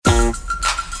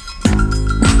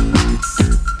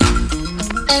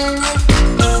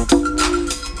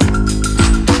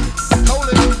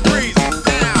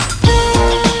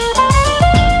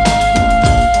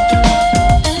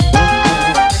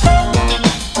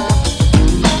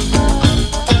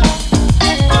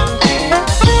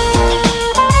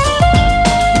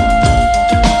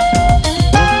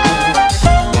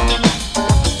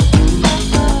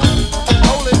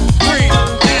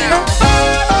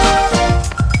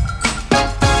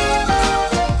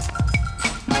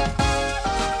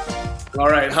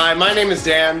Hi, my name is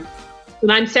Dan.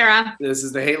 And I'm Sarah. This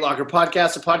is the Hate Locker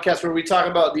Podcast, a podcast where we talk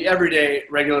about the everyday,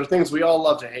 regular things we all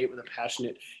love to hate with a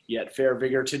passionate yet fair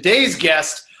vigor. Today's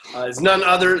guest is none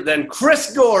other than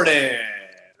Chris Gordon.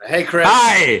 Hey, Chris.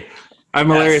 Hi. I'm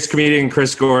hilarious comedian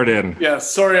Chris Gordon. Yeah,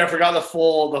 sorry, I forgot I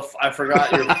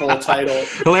forgot your full title.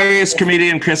 Hilarious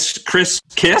comedian Chris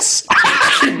Kiss.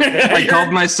 I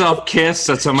called myself Kiss.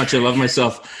 That's how much I love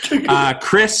myself.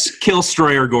 Chris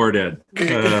Killstroyer Gordon.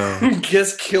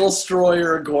 Kiss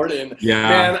Killstroyer Gordon. Yeah.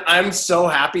 Man, I'm so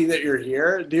happy that you're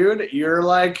here, dude. You're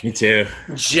like... Me too.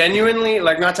 Genuinely,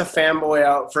 like, not to fanboy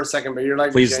out for a second, but you're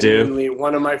like genuinely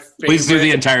one of my favorite... Please do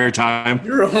the entire time.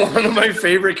 You're one of my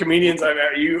favorite comedians I've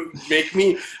ever... You make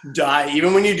me die.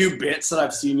 Even when you do bits that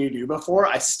I've seen you do before,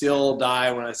 I still die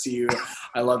when I see you.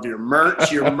 I love your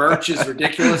merch. Your merch is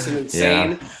ridiculous and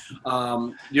insane. Yeah.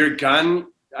 Your gun...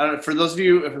 for those of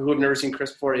you who have never seen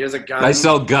Chris before, he has a gun. I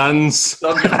sell guns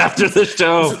after the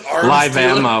show. Live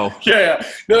ammo. Yeah.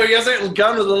 No, he has a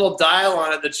gun with a little dial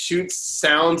on it that shoots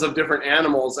sounds of different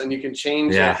animals, and you can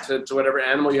change it to whatever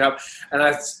animal you have. And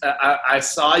I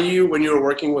saw you when you were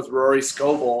working with Rory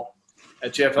Scovel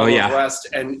at JFL Northwest,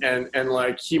 and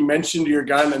like he mentioned your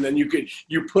gun, and then you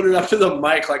put it up to the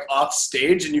mic like off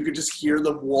stage, and you could just hear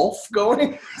the wolf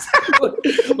going.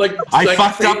 I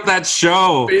fucked up that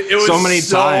show it was so many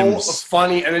times. So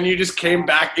funny, and then you just came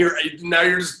back. Now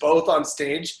you're just both on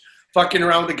stage fucking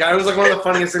around with the guy. It was like one of the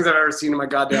funniest things I've ever seen in my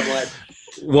goddamn life.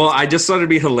 Well, I just thought it'd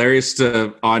be hilarious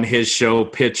to, on his show,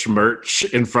 pitch merch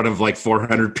in front of like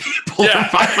 400 people.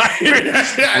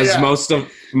 As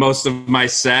most of my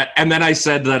set. And then I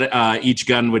said that each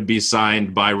gun would be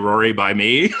signed by Rory by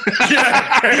me.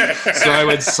 So I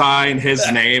would sign his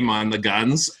name on the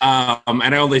guns. And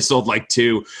I only sold like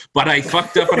 2. But I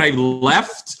fucked up and I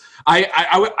left.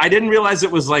 I didn't realize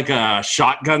it was like a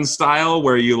shotgun style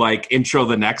where you like intro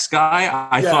the next guy.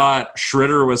 I thought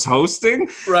Schritter was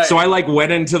hosting. Right. So I like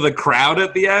went into the crowd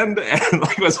at the end and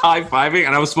like was high-fiving,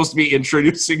 and I was supposed to be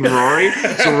introducing Rory.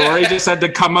 So Rory just had to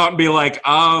come out and be like,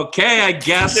 okay, I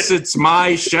guess it's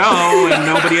my show, and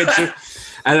nobody had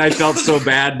and I felt so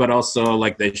bad, but also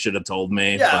like they should have told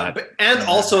me. Yeah, and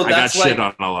also that's I got shit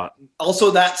on a lot.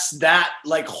 Also, that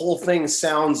like whole thing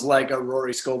sounds like a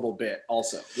Rory Scovel bit.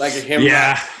 Also, like him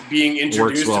being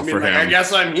introduced to me. Like, I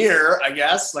guess I'm here. I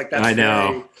guess like that's. I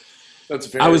know. That's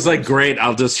very. I was like, great.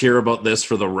 I'll just hear about this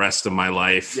for the rest of my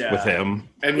life with him.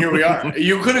 And here we are.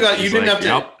 You could have got. You didn't have to.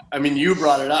 Yep. I mean, you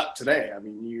brought it up today. I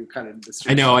mean, you kind of.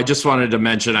 I know. I just wanted to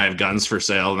mention I have guns for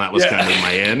sale, and that was kind of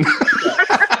my in.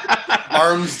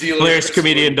 Arms dealer.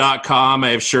 HilariousComedian.com. I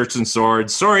have shirts and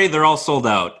swords. Sorry, they're all sold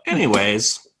out.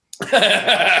 Anyways.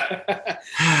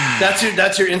 That's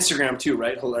your Instagram too,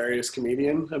 right? Hilarious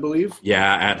Comedian, I believe.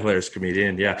 Yeah, at Hilarious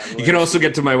Comedian. Yeah. You can also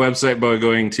get to my website by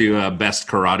going to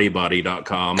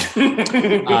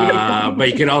bestkaratebody.com. But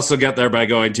you can also get there by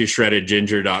going to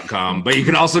shreddedginger.com. But you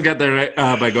can also get there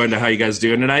by going to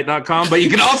howyougguysdoingtonight.com. But you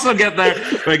can also get there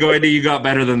by going to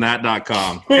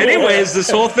yougotbetterthan.com. Anyways, this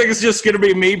whole thing is just going to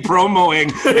be me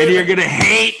promoting, and you're going to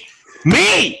hate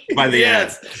me by the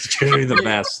end. It's going to be the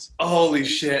best. Holy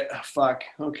shit. Fuck.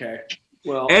 Okay.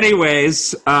 Well.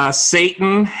 Anyways,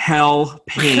 Satan, hell,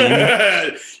 pain.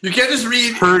 You can't just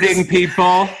read. Hurting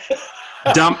people,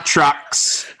 dump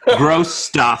trucks, gross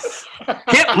stuff.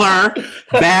 Hitler,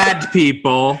 bad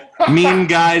people, mean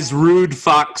guys, rude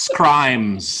fucks,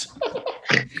 crimes.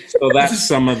 So that's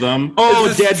some of them.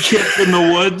 Oh, dead kids in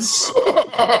the woods.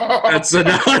 That's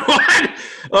another one.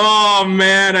 Oh,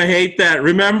 man, I hate that.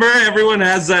 Remember, everyone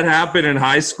has that happen in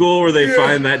high school where they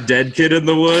find that dead kid in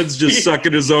the woods just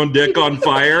sucking his own dick on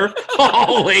fire?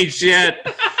 Holy shit.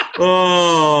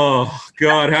 Oh,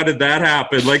 God, how did that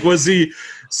happen? Like, was he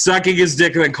sucking his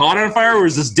dick and then caught on fire, or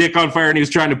was his dick on fire and he was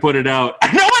trying to put it out?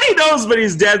 Nobody knows, but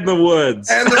he's dead in the woods.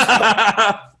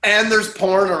 And there's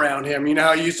porn around him. You know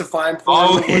how you used to find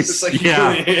porn in the woods? It's like,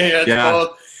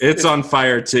 both. It's on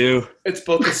fire too. It's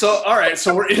both. So all right,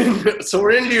 so we're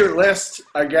into your list,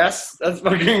 I guess. That's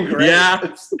fucking great.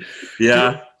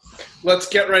 Yeah. Let's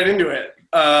get right into it.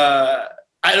 I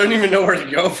don't even know where to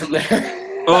go from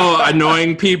there.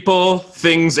 Annoying people,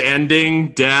 things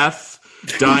ending, death,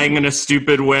 dying in a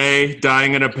stupid way,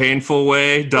 dying in a painful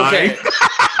way, dying.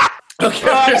 Okay.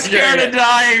 I'm scared of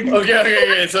dying.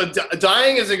 Okay. So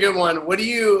dying is a good one. What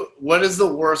is the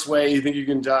worst way you think you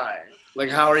can die? Like,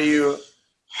 how are you?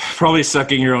 Probably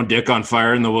sucking your own dick on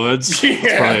fire in the woods.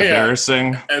 It's probably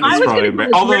embarrassing. And it's probably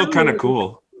although kind of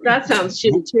cool. That sounds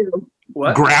shitty too.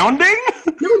 What? Grounding?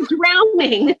 No,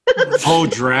 drowning. Oh,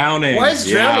 drowning. Why is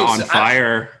drowning on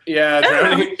fire?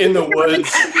 Drowning in the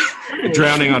woods.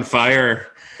 Drowning on fire.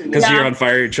 Because you're on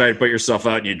fire, you try to put yourself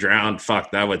out and you drown.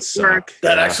 Fuck, that would suck.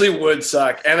 That actually would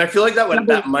suck. And I feel like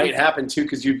that might happen too,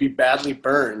 because you'd be badly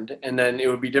burned and then it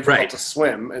would be difficult to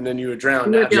swim and then you would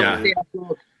drown. Yeah.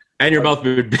 And your mouth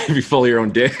would be full of your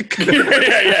own dick.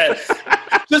 Yeah.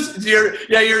 Just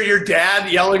your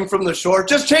dad yelling from the shore,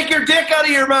 just take your dick out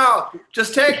of your mouth.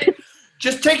 Just take your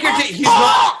dick. He's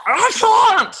not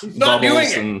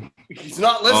doing it. He's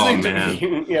not listening to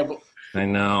me. Yeah, but I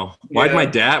know. Why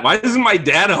isn't my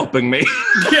dad helping me?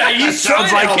 Yeah, he's trying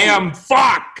sounds like him.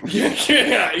 Fuck.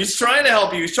 Yeah, he's trying to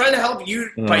help you. He's trying to help you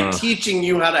by teaching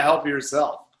you how to help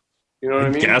yourself. You know what I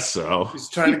mean? Guess so. He's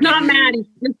trying to not mad. He's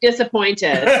just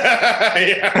disappointed.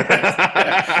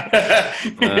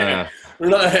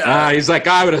 He's like,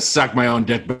 I would have sucked my own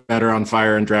dick better on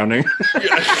fire and drowning.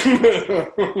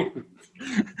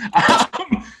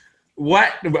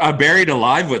 What? Buried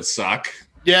alive would suck.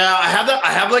 Yeah, I have that.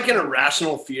 I have like an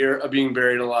irrational fear of being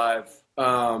buried alive.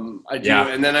 I do. Yeah.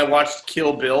 And then I watched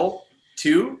Kill Bill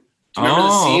 2. Do you remember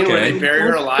the scene where they bury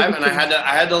her alive? And I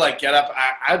had to like get up.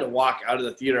 I had to walk out of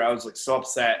the theater. I was like so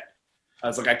upset. I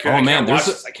was like, I can't watch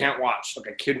this. I can't watch. Like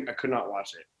I could not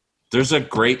watch it. There's a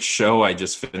great show I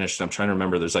just finished. I'm trying to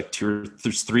remember. There's like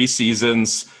there's 3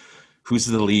 seasons. Who's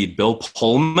the lead? Bill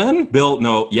Pullman?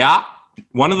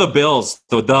 One of the Bills,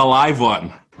 the alive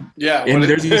one. Yeah. And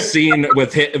there's a scene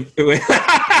with him. They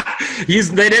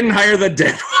didn't hire the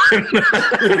dead one.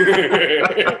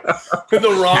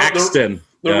 Paxton.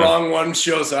 The wrong one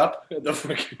shows up. This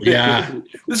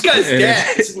guy's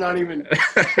dead. It's not even.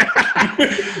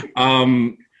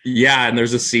 And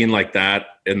there's a scene like that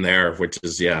in there, which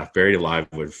is buried alive.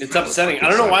 It's upsetting. I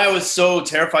don't know why I was so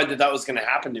terrified that was going to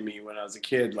happen to me when I was a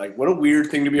kid. Like, what a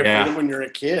weird thing to be afraid of when you're a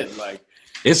kid. Like,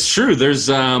 it's true. There's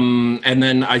and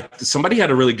then somebody had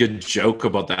a really good joke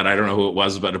about that. I don't know who it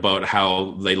was, but about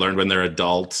how they learned when they're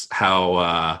adults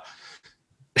how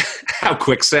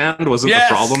quicksand wasn't the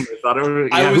problem. They thought it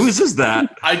was, whose is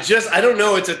that? I don't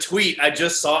know. It's a tweet. I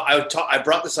just saw. I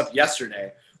brought this up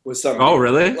yesterday with something. Oh,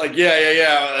 really? Like,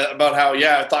 about how,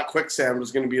 I thought quicksand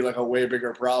was going to be like a way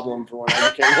bigger problem for when I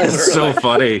became older. It's so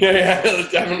funny. Yeah,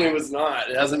 it definitely was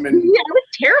not. It hasn't been. Yeah, I was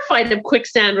terrified of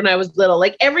quicksand when I was little.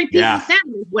 Like every piece of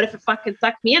sand, what if it fucking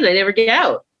sucked me in? I never get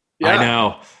out. Yeah. I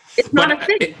know. It's not a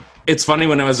thing. It's funny,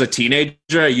 when I was a teenager,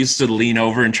 I used to lean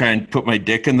over and try and put my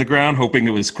dick in the ground, hoping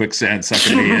it was quicksand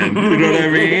sucking me in. You know what I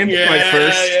mean?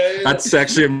 That's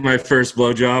actually my first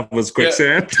blowjob was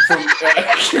quicksand.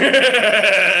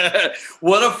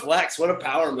 What a flex. What a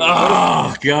power move.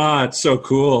 Oh, God. So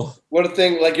cool. What a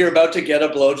thing. Like, you're about to get a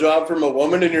blowjob from a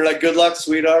woman, and you're like, good luck,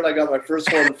 sweetheart. I got my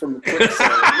first one from quicksand.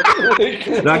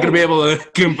 Not going to be able to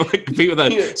compete with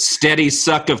a steady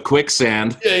suck of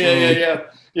quicksand. Yeah.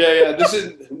 This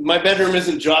is my bedroom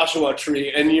isn't Joshua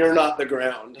Tree, and you're not the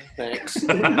ground. Thanks.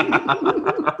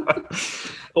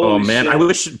 Oh man, shit. I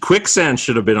wish quicksand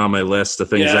should have been on my list of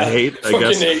things I hate. I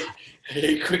guess.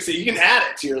 Hate quicksand. You can add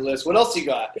it to your list. What else you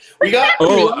got? We got.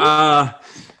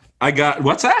 I got.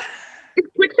 What's that? Is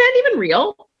quicksand even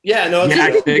real? Yeah, no.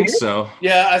 I think so.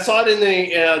 Yeah, I saw it in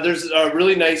the. There's a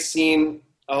really nice scene.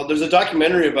 There's a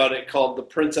documentary about it called "The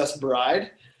Princess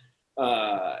Bride."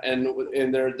 And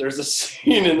there's a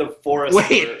scene in the forest.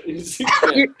 Wait,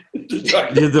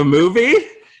 the movie?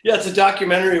 Yeah, it's a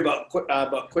documentary about quicksand.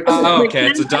 Oh,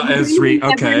 okay.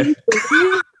 Okay.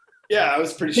 Yeah, I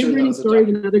was pretty sure that was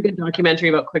another good documentary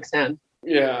about quicksand.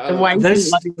 Yeah, and why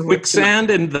there's quicksand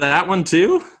in that one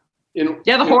too.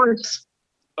 The horse.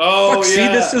 Oh,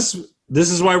 yeah. See,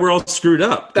 this is why we're all screwed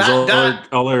up.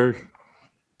 All our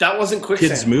that wasn't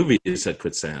quicksand. Kids' movies said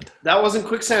quicksand. That wasn't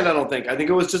quicksand, I don't think. I think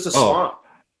it was just a swamp.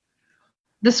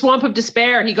 The swamp of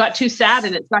despair. He got too sad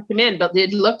and it sucked him in, but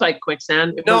it looked like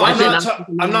quicksand. No, I'm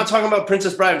not talking about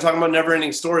Princess Bride. I'm talking about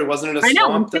Neverending Story. Wasn't it a swamp? I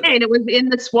know, I'm saying it was in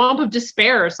the swamp of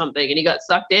despair or something, and he got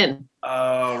sucked in.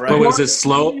 Oh, right. But was it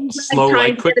slow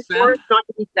like quicksand? Not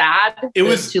to be sad. It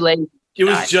was too late. It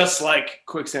was just like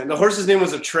quicksand. The horse's name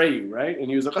was Atreyu, right? And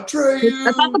he was like, Atreyu.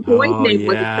 I thought the boy's name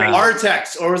was Atreyu.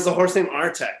 Artex, or was the horse named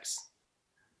Artex?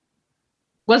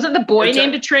 Wasn't the boy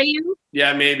named Atreyu?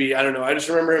 Yeah, maybe. I don't know. I just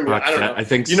remember him. I don't know. I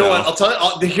think so. You know what? I'll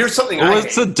tell you. Here's something.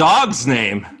 What's the dog's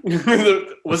name?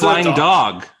 Was Flying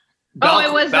dog.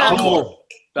 It was Balfour.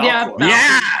 Yeah.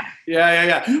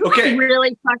 Yeah. Okay.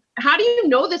 Really? How do you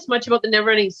know this much about the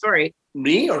Neverending Story?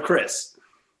 Me or Chris?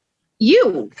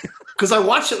 You. Because I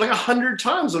watched it like 100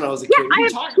 times when I was a kid. I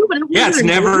have too, but it's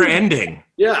never ending.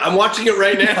 Yeah, I'm watching it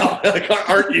right now. Like,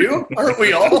 aren't you? Aren't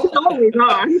we all? It's always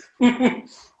on.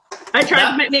 I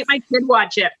tried to make my kid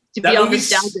watch it to be all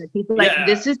nostalgic. He's like,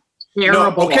 this is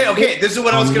terrible. No, okay. This is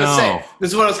what I was going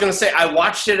to say. I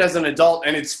watched it as an adult,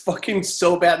 and it's fucking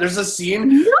so bad. There's a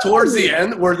scene towards the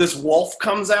end where this wolf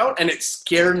comes out, and it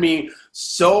scared me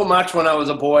so much when I was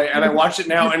a boy, and I watch it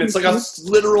now, and it's like a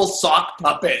literal sock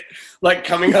puppet, like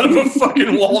coming out of a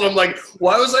fucking wall, and I'm like,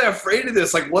 why was I afraid of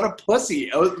this? Like, what a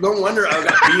pussy. No wonder I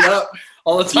got beat up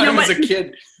all the time as a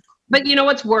kid. But you know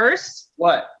what's worse?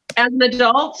 What? As an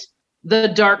adult, The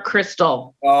Dark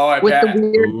Crystal. Oh, I with bet. The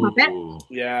weird puppet.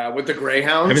 Yeah, with the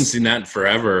greyhounds. I haven't seen that in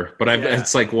forever, but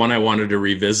it's like one I wanted to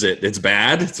revisit. It's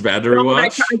bad. It's bad to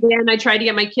rewatch. I tried to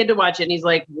get my kid to watch it, and he's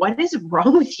like, "What is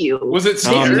wrong with you?" Was it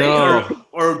scary,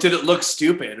 or did it look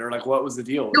stupid, or like what was the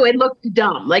deal? No, it looked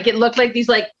dumb. Like it looked like these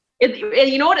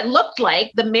you know what it looked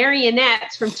like? The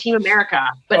marionettes from Team America,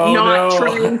 but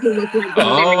trying to look like the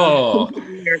marionettes from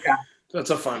Team America.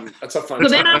 That's a fun. So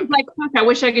then I was like, "Fuck! I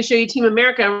wish I could show you Team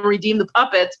America and redeem the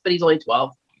puppets," but he's only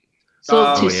 12,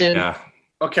 so too soon. Yeah.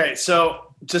 Okay,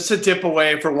 so just to dip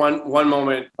away for one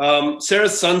moment,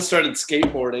 Sarah's son started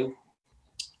skateboarding.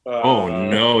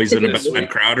 He's in a bad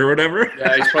crowd or whatever.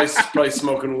 Yeah, he's probably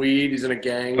smoking weed. He's in a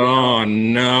gang. Oh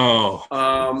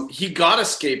no! He got a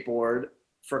skateboard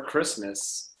for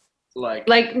Christmas. Like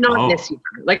not this year,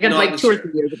 like 2 or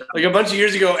 3 years ago. Like a bunch of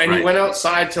years ago, and he went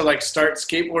outside to like start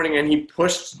skateboarding, and he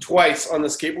pushed twice on the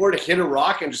skateboard, hit a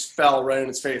rock, and just fell right in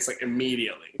his face like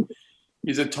immediately.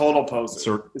 He's a total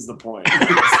poser. Is the point?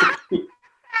 I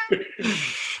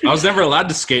was never allowed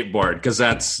to skateboard because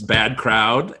that's bad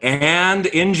crowd and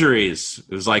injuries.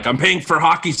 It was like, I'm paying for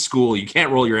hockey school. You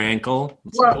can't roll your ankle.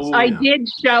 I did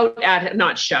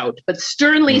not shout, but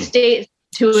sternly state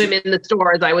to him in the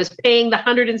store as I was paying the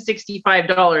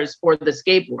 $165 for the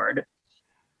skateboard.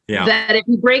 Yeah. That if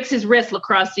he breaks his wrist,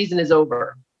 lacrosse season is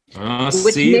over.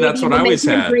 See, that's what I always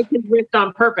had. Break his wrist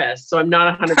on purpose, so I'm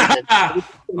not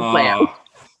 100%.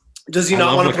 Does he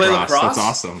not want to play lacrosse? That's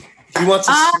awesome. He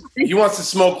wants to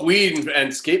smoke weed and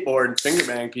skateboard and finger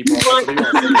bang people.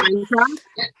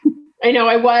 I know.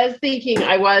 I was thinking.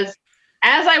 As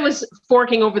I was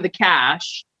forking over the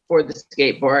cash for the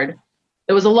skateboard,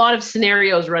 there was a lot of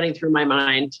scenarios running through my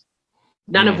mind,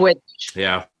 none of which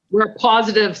were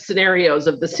positive scenarios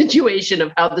of the situation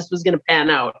of how this was going to pan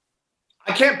out.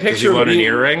 I can't picture. Does he want an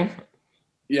earring?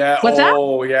 Yeah. What's that?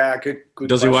 Oh, yeah. Good.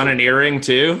 Does he want an earring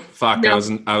too? Fuck, no. I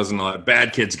wasn't allowed.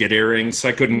 Bad kids get earrings.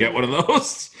 I couldn't get one of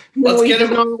those. Let's get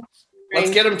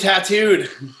him tattooed.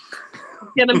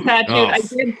 Get him tattooed. I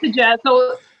did suggest.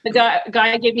 So the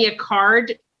guy gave me a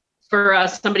card for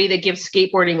somebody that gives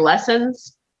skateboarding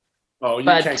lessons. Oh, you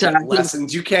can't get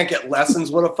lessons. You can't get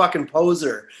lessons. What a fucking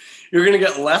poser! You're gonna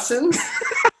get lessons.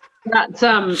 That's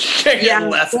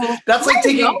lessons. That's like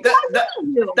taking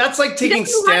that's like taking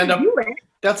stand-up.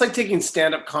 That's like taking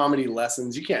stand-up comedy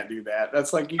lessons. You can't do that.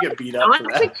 That's like you get beat up for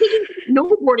that. Like taking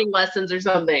snowboarding lessons or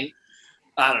something.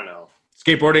 I don't know.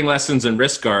 Skateboarding lessons and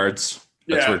wrist guards.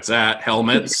 That's where it's at.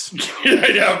 Helmets.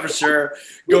 yeah, for sure.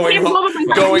 Being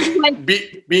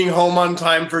home on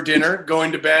time for dinner.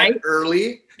 Going to bed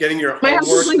early. Getting your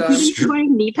homework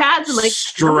done. Knee pads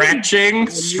and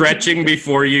stretching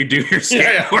before you do your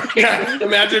skateboarding. Yeah.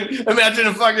 Imagine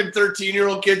a fucking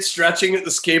 13-year-old kid stretching at the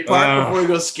skate park before he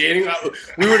goes skating.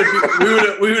 We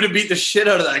would have beat the shit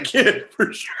out of that kid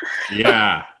for sure.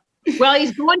 Yeah. Well,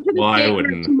 he's going to the skate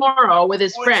park tomorrow with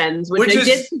his friends, which I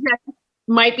did suggest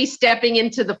might be stepping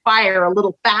into the fire a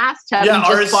little fast. Having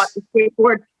just bought the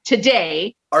skateboard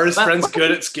today. Are his friends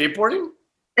good at skateboarding?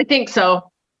 I think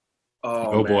so.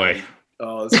 Oh boy.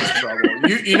 Oh, this is trouble.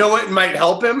 You know what might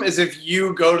help him is if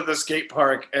you go to the skate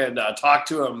park and talk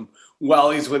to him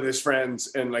while he's with his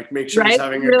friends and like make sure he's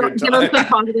having a good time. Give him some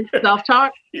positive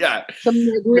self-talk. Yeah.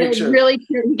 Really,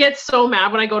 he gets so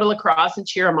mad when I go to lacrosse and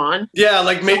cheer him on. Yeah,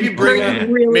 like maybe bring a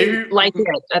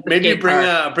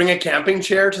camping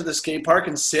chair to the skate park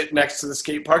and sit next to the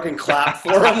skate park and clap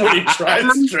for him when he tries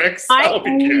tricks. I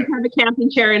always have a camping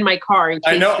chair in my car in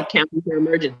case of camping chair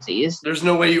emergencies. There's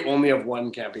no way you only have one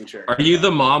camping chair. Are you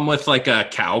the mom with like a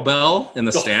cowbell in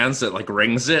the stands that like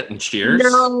rings it and cheers?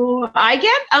 No, I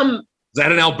get Is that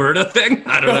an Alberta thing?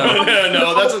 I don't know.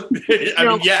 No, I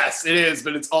mean, yes, it is,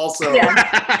 but it's also.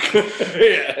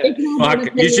 Fuck,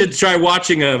 you should try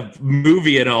watching a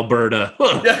movie in Alberta.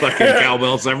 Fucking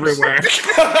cowbells everywhere.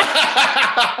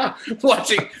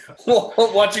 watching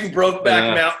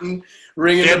Brokeback Mountain,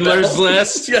 ringing Schindler's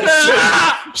List.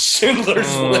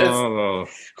 Schindler's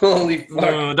List. Holy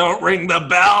fuck! Don't ring the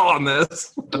bell on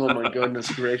this. Oh my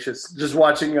goodness gracious! Just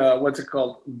watching. What's it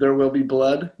called? There Will Be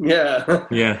Blood. Yeah.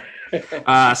 Yeah.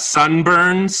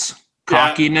 Sunburns,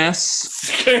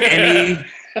 cockiness,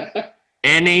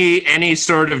 any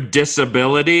sort of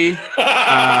disability,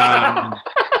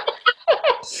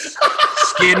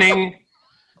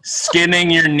 skinning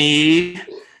your knee,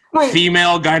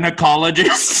 female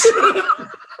gynecologist.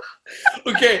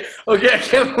 Okay, I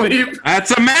can't believe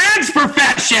that's a man's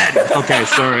profession. Okay,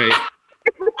 sorry.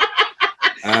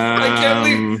 I can't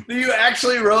believe that you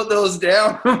actually wrote those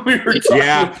down when we were talking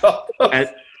about those.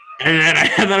 And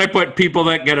then I put people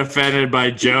that get offended by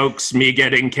jokes, me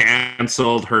getting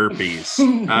canceled, herpes.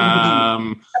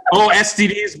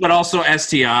 STDs, but also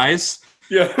STIs.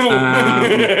 Yeah.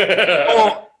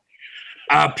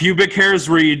 Pubic hairs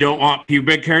where you don't want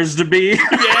pubic hairs to be.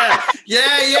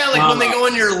 Yeah. Like when they go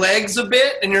on your legs a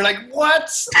bit, and you're like, what?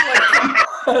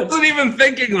 I wasn't even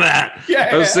thinking that.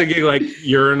 I was thinking like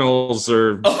urinals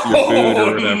or your food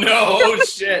or whatever. No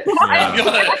shit.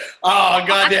 Yeah. Oh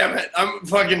god damn it! I'm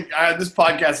fucking. This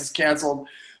podcast is canceled.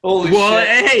 Holy shit.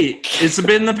 Hey, it's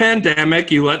been the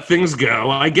pandemic. You let things go.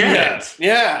 I get it.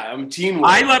 Yeah, I'm teen.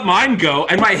 I let mine go.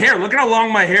 And my hair, look at how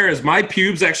long my hair is. My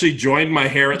pubes actually joined my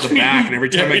hair at the back. And every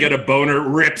time I get a boner, it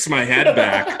rips my head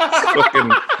back.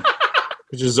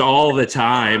 Which is all the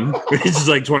time. It's just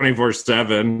like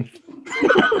 24/7.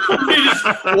 You're just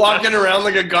walking around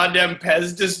like a goddamn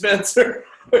Pez dispenser.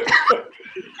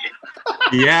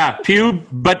 Yeah,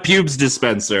 pubes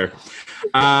dispenser.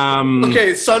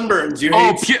 Okay, sunburns. You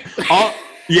hate.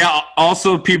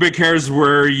 Also pubic hairs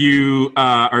where you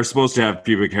are supposed to have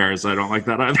pubic hairs. I don't like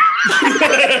that either.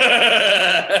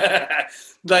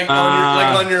 like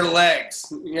on your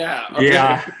legs. Yeah. Okay.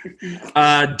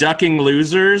 Yeah. Ducking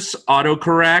losers,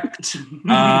 autocorrect.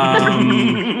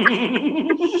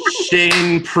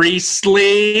 Shane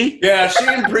Priestley. Yeah,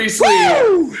 Shane Priestley.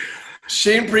 Woo!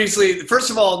 Shane Priestley. First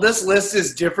of all, this list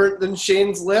is different than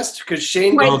Shane's list because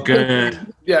Shane. Oh, good.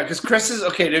 Yeah, because Chris is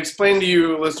okay. To explain to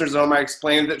you, listeners at home, I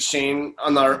explained that Shane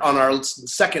on our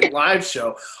second live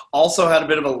show also had a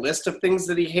bit of a list of things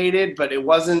that he hated, but it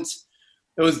wasn't.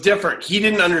 It was different. He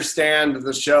didn't understand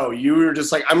the show. You were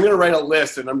just like, I'm going to write a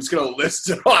list, and I'm just going to list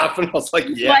it off. And I was like,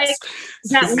 yes. Like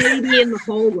that lady in the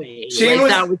hallway.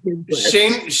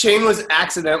 Shane was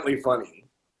accidentally funny.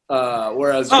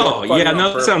 Whereas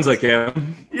that sounds like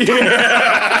him.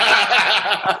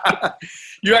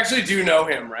 You actually do know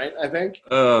him, right? I think.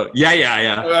 Yeah.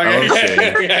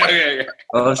 Okay.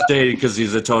 I love Shane because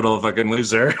he's a total fucking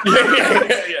loser.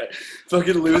 Yeah.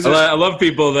 Fucking loser. I love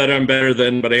people that I'm better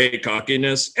than, but I hate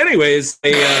cockiness. Anyways,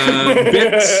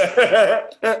 bits.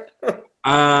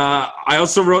 I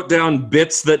also wrote down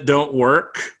bits that don't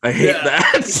work. I hate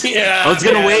that. Yeah. I was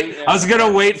gonna wait. Yeah. I was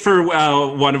gonna wait for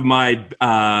one of my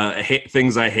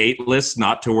things I hate lists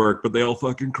not to work, but they all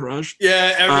fucking crushed.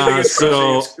 Yeah, everything is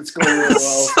crushing. It's going really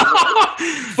well.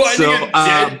 Finding a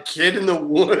dead kid in the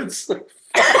woods.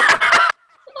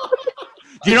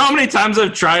 Do you know how many times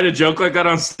I've tried a joke like that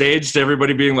on stage to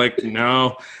everybody being like,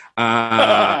 no?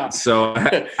 So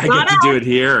I get to do it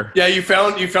here. Yeah, you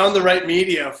found the right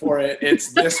media for it.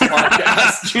 It's this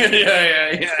podcast.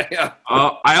 Yeah.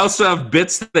 I also have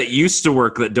bits that used to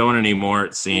work that don't anymore,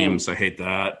 it seems. I hate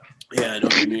that. Yeah, I know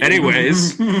what you mean.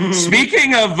 Anyways,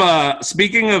 speaking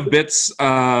of bits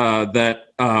that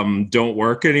don't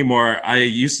work anymore, I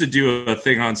used to do a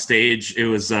thing on stage. It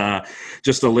was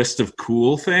just a list of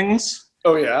cool things.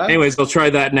 Oh, yeah? Anyways, I'll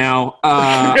try that now.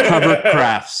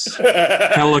 Hovercrafts,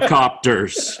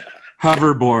 helicopters,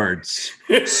 hoverboards,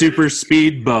 super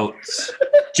speed boats,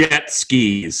 jet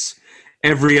skis,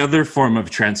 every other form of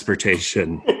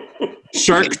transportation,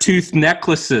 shark tooth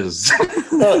necklaces.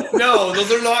 No,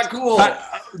 those are not cool.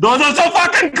 Those are so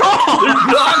fucking cool. They're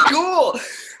not cool.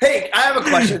 Hey, I have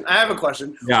a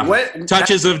question. Yeah.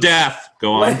 Touches of death.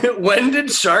 Go on. When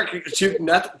did shark tooth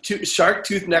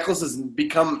necklaces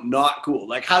become not cool?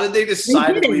 Like, how did they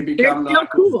decidedly become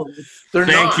not cool?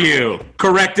 Thank you.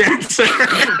 Correct answer.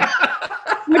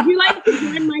 Would you like to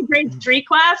join my grade 3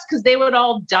 class? Because they would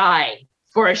all die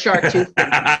for a shark tooth.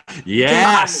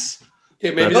 Yes.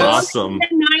 Okay, maybe that's awesome.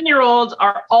 9-year-olds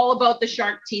are all about the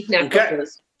shark teeth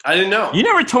necklaces. I didn't know. You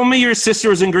never told me your sister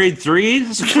was in grade 3?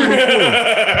 That's very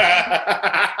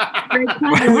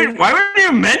cool. Why would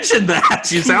you mention that?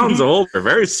 She sounds older.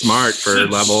 Very smart for her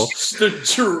level. She's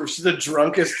the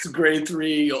drunkest grade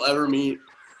 3 you'll ever meet.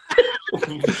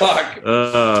 Fuck.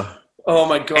 Oh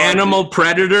my God. Animal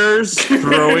predators,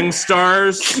 throwing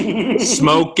stars,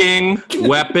 smoking,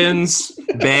 weapons,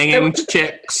 banging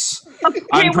chicks,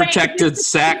 unprotected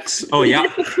sex. Oh yeah.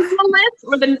 The cool list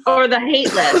or the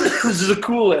hate list? This is the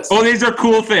coolest. Oh, these are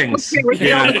cool things. Okay, we're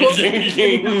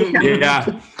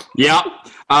Yeah. Yeah.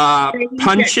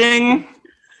 Punching,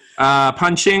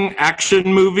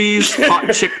 action movies,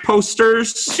 hot chick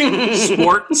posters,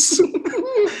 sports,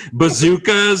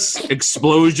 bazookas,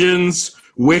 explosions,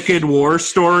 wicked war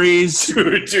stories.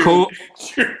 Dude,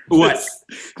 what?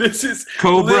 This is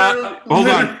Cobra. Hold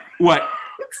on. What?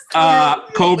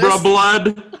 Cobra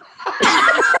blood.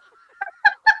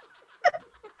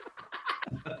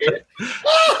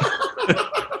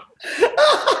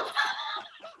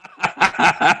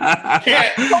 I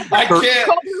can't. Cobra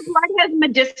blood has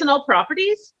medicinal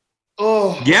properties?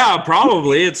 Oh yeah,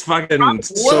 probably. It's fucking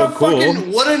so cool.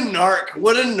 What a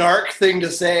narc thing to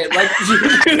say.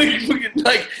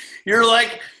 Like you're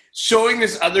like showing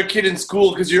this other kid in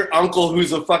school because your uncle,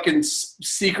 who's a fucking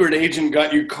secret agent,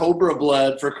 got you Cobra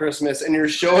blood for Christmas, and you're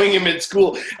showing him at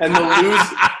school, and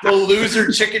the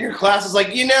loser chick in your class is like,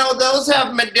 those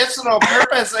have medicinal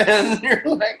purpose, and you're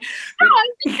like, no, I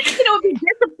think it would be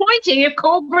disappointing if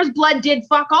Cobra's blood did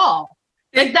fuck all.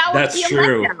 Like that would be a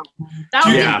letdown. That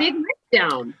would be a big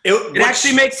letdown. It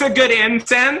actually makes a good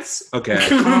incense. Okay.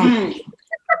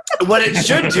 What it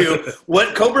should do,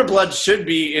 what Cobra blood should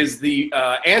be, is the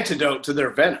antidote to their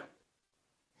venom.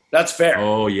 That's fair.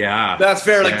 Oh yeah, that's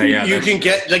fair. Like you can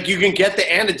get the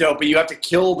antidote, but you have to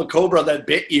kill the cobra that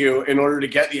bit you in order to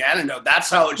get the antidote. That's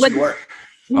how it should work.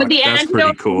 Would the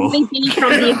antidote be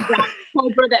from the exact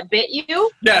cobra that bit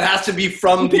you? Yeah, it has to be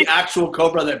from the actual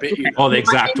cobra that bit you. Oh, the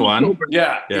exact one.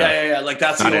 Yeah. Like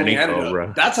that's not the only antidote.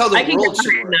 Cobra. That's how the world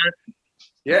should work.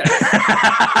 Yeah.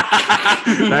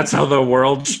 That's how the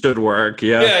world should work.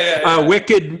 Yeah. Yeah.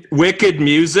 Wicked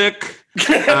music.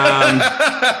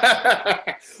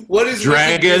 What is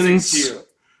dragons? To you?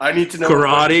 I need to know.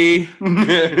 Karate.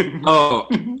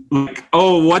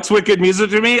 What's wicked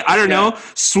music to me? I don't know.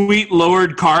 Sweet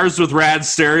lowered cars with rad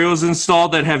stereos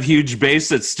installed that have huge bass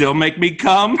that still make me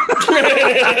come.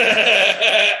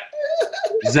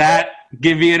 Does that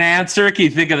give you an answer? Can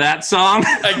you think of that song?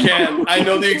 I can. I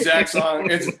know the exact song.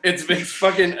 It's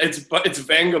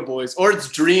Venga Boys, or it's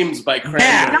Dreams by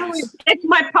Cranberries. No, it's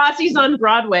My Posse's on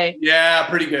Broadway. Yeah,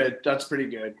 pretty good. That's pretty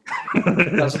good.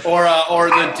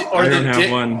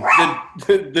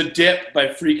 The Dip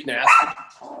by Freak Nasty.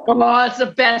 Oh, it's the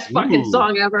best fucking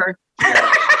song ever.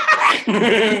 That's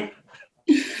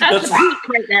the peak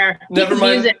right there. Never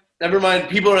mind.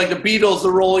 People are like the Beatles,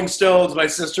 the Rolling Stones, my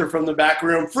sister from the back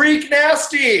room. Freak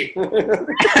Nasty!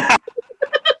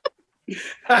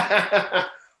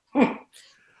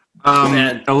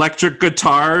 Electric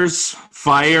guitars,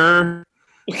 fire,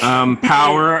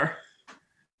 power.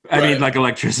 I mean, like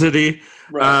electricity.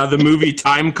 Right. The movie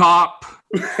Time Cop.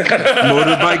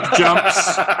 Motorbike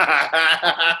jumps.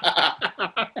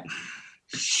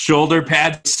 Shoulder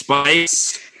pad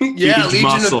spikes. Yeah,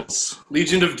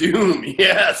 Legion of Doom.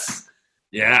 Yes.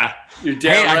 Yeah. You're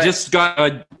damn right. I just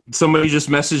got somebody just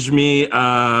messaged me.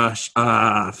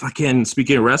 Fucking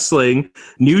speaking of wrestling,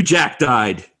 New Jack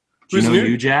died. Do you know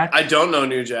New Jack? I don't know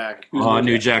New Jack.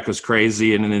 New Jack was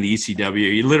crazy, and in the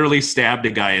ECW, he literally stabbed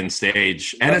a guy in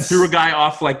stage, and it threw a guy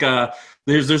off like a.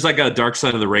 There's like a Dark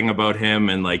Side of the Ring about him,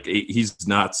 and like he's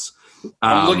nuts.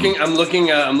 I'm looking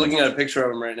at a picture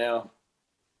of him right now.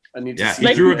 I need to see.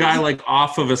 He threw a guy like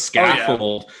off of a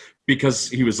scaffold because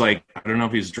he was like, I don't know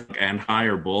if he's drunk and high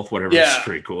or both, whatever. Yeah. It's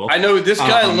pretty cool. I know this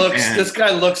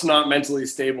guy looks not mentally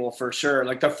stable for sure.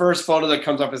 Like the first photo that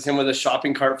comes up is him with a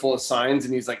shopping cart full of signs,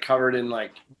 and he's like covered in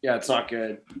it's not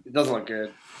good. It doesn't look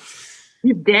good.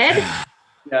 He's dead?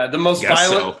 Yeah, the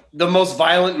most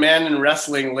violent man in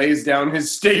wrestling lays down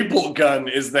his staple gun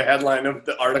is the headline of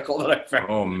the article that I found.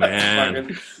 Oh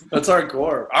man, that's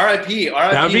hardcore. R.I.P.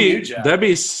 New Jack. That'd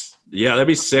be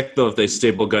sick though if they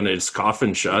staple gunned his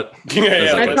coffin shut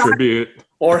as like a tribute.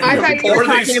 Or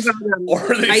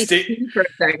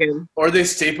they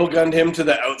staple gunned him to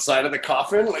the outside of the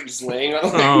coffin, like just laying on.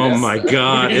 Oh my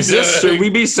god! Should we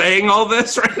be saying all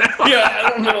this right now? Yeah, I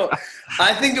don't know.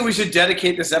 I think that we should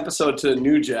dedicate this episode to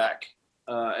New Jack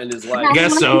and his life. I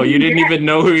guess so. You didn't even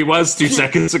know who he was 2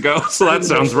 seconds ago, so that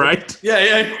sounds right.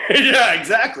 Yeah,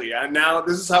 exactly. And now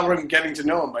this is how we're getting to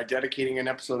know him, by dedicating an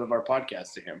episode of our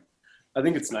podcast to him. I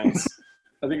think it's nice.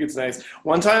 I think it's nice.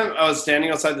 One time I was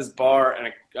standing outside this bar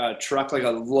and a truck, like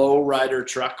a low rider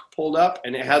truck, pulled up,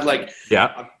 and it had like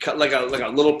a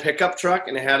little pickup truck,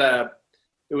 and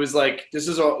it was like, this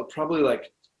is probably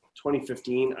like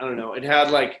 2015. I don't know. It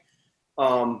had like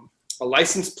a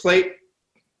license plate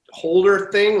holder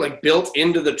thing like built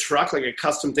into the truck, like a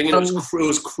custom thing, and it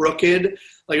was crooked.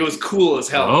 Like, it was cool as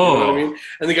hell. You know what I mean?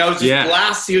 And the guy was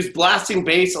just he was blasting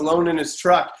bass alone in his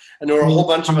truck, and there were a whole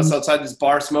bunch of us outside this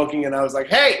bar smoking, and I was like,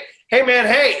 hey man,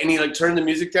 hey. And he like turned the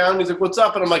music down. He's like, what's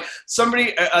up? And I'm like,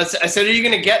 I said, are you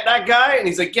going to get that guy? And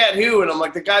he's like, get who? And I'm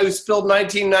like, the guy who spilled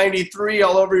 1993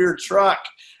 all over your truck.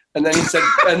 And then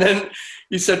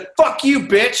he said, fuck you,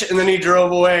 bitch. And then he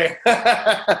drove away.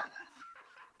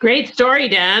 Great story,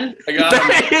 Dan. I got him.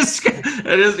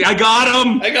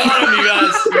 I got him. You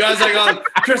guys. You guys, I got him.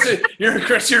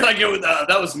 Chris, you're like,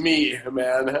 that was me,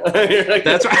 man. Like,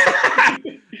 that's right.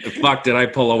 Fuck, did I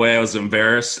pull away? I was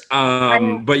embarrassed.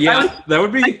 But yeah, that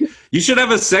would be, you should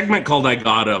have a segment called I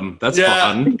Got Him. That's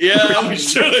fun. Yeah, we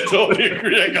should. I totally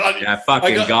agree. I got him. Yeah,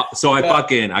 I got him. So I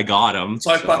fucking got him.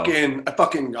 I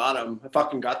fucking got him. I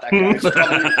fucking got that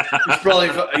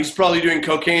guy. He's probably doing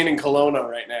cocaine in Kelowna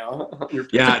right now.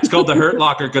 Yeah, it's called the Hurt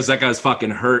Locker because that guy's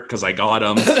fucking hurt because I got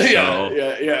him. So.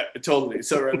 Yeah, totally.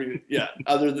 So I mean,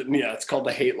 it's called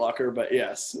the Hate Locker, but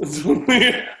yes.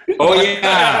 Oh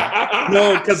yeah,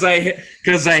 no, because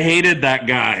I hated that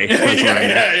guy.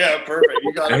 Yeah, perfect.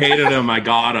 You got I hated him. I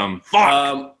got him.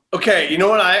 Fuck. Okay, you know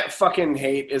what I fucking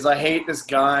hate is I hate this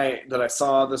guy that I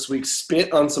saw this week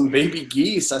spit on some baby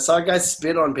geese. I saw a guy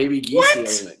spit on baby geese. What? The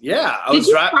other night. Yeah, I Did was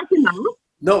you fuck him up?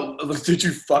 No, did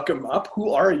you fuck him up?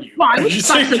 Who are you? Well, I was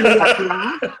fucking him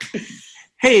up.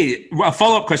 Hey, a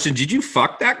follow-up question. Did you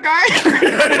fuck that guy?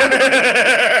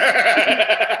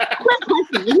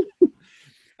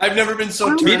 I've never been so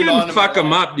turned on. You didn't fuck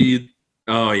him up, dude.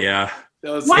 Oh, yeah.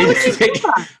 Why would you do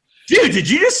that? Dude, did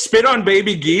you just spit on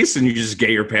baby geese and you just get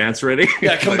your pants ready?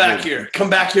 Yeah, come back here. Come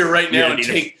back here right now.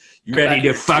 You ready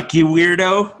to fuck you,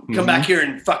 weirdo? Come back here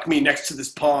and fuck me next to this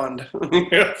pond.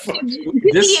 Did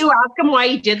you ask him why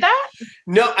he did that?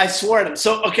 No, I swore at him.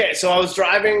 So I was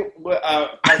driving.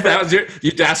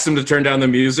 You asked him to turn down the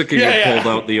music and you pulled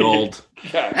out the old...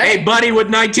 Yeah. Hey, buddy,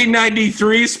 would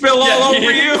 1993 spill all over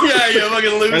you? Yeah, you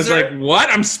fucking loser. I was like, what?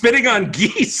 I'm spitting on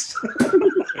geese.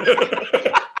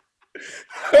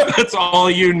 That's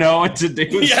all you know what to do.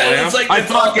 Yeah, it's like, I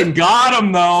fucking got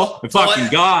him, though. I fucking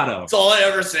got him. That's all I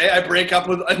ever say.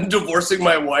 I'm divorcing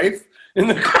my wife in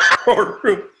the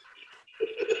courtroom.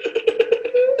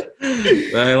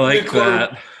 I like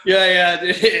that. Yeah.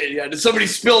 Did somebody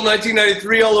spill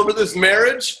 1993 all over this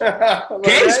marriage?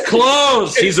 Case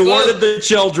closed. He's awarded the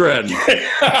children.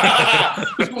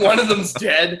 One of them's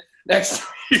dead. Next.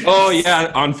 Oh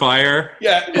yeah, on fire.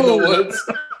 Yeah, in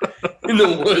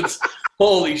the woods.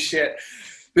 Holy shit.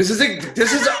 This is.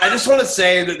 I just want to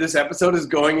say that this episode is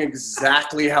going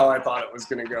exactly how I thought it was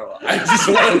going to go. I just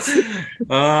want to.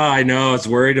 I know. I was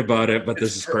worried about it, but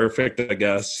this is perfect. I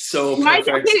guess. So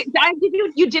perfect.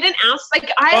 You didn't ask.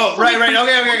 Like I. Oh right.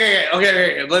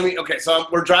 Okay. Okay. So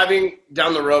we're driving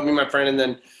down the road, me and my friend, and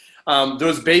then there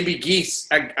was baby geese,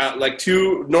 like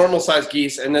two normal-sized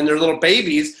geese, and then they're little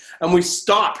babies. And we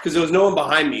stopped because there was no one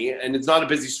behind me, and it's not a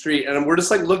busy street. And we're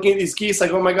just like looking at these geese, like,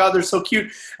 oh my God, they're so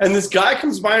cute. And this guy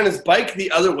comes by on his bike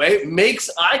the other way, makes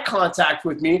eye contact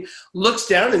with me, looks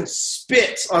down and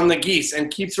spits on the geese and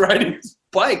keeps riding his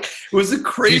bike. It was the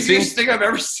craziest thing I've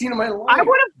ever seen in my life. I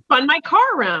would have spun my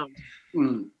car around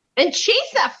and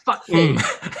chased that fuckthing.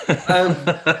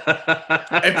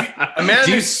 A man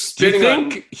who's spitting on...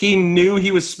 Do you think he knew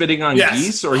he was spitting on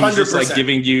geese, or he's just like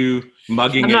giving you...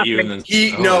 mugging at you, and then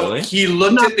he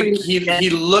looked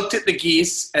at the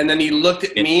geese, and then he looked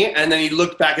at me, and then he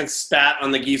looked back and spat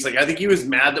on the geese. Like, I think he was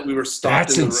mad that we were stopped.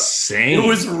 That's in the insane. It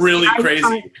was really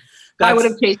crazy. I would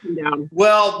have chased him down.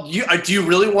 Well, do you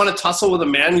really want to tussle with a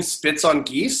man who spits on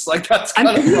geese? Like, that's kind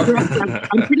of.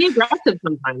 I'm pretty aggressive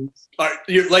sometimes.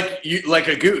 You're like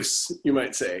a goose, you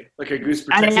might say, like a goose.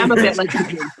 I am a bit like a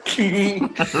goose.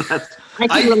 I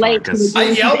can relate.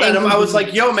 I yelled at him. I was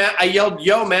like, "Yo, man!" I yelled,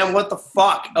 "Yo, man! What the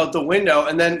fuck?" out the window,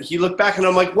 and then he looked back, and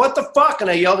I'm like, "What the fuck?" And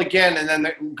I yelled again, and then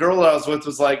the girl that I was with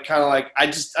was like, kind of like,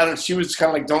 she was kind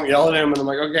of like, "Don't yell at him," and I'm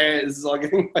like, "Okay, this is all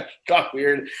getting got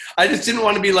weird." I just didn't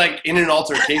want to be like in an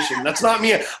altercation. That's not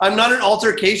me. I'm not an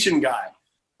altercation guy.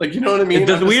 Like, you know what I mean?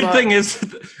 The weird thing is,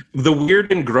 the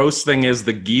weird and gross thing is,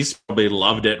 the geese probably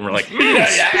loved it and were like,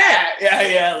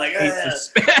 yeah, like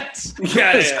spit.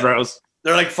 Yeah, it's gross.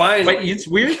 They're like, fine. But it's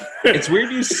weird. It's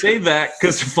weird you say that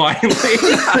because finally, you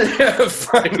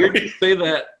say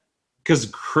that because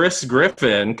Chris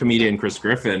Griffin, comedian Chris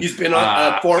Griffin, he's been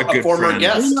a former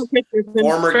guest.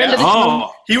 Former guest.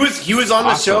 Oh, he was on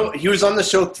the show. He was on the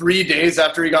show 3 days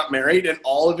after he got married, and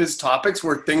all of his topics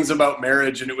were things about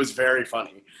marriage, and it was very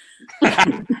funny.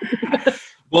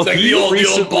 Well, like the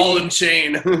old ball and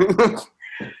chain.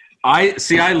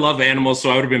 I love animals, so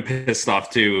I would have been pissed off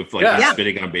too if he's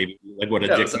spitting on a baby. Like, what a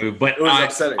dick move. But it was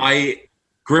upsetting.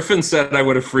 Griffin said I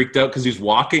would have freaked out because he was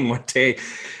walking one day,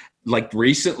 like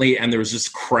recently, and there was this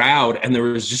crowd, and there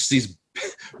was just these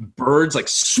birds like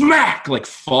smack, like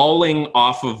falling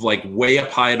off of like way up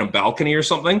high in a balcony or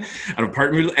something, an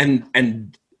apartment,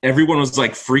 and everyone was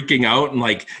like freaking out, and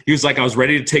like he was like, I was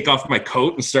ready to take off my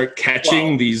coat and start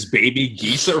catching these baby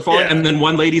geese that were falling. And then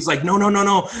one lady's like, no,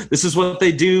 this is what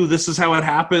they do. This is how it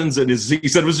happens. And he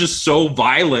said it was just so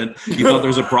violent. He thought there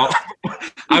was a problem.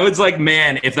 I was like,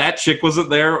 man, if that chick wasn't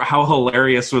there, how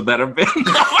hilarious would that have been?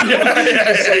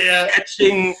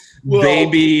 Catching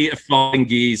baby falling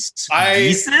geese.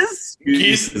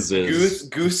 Gooses?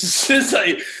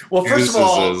 Well, first of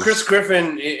all, Chris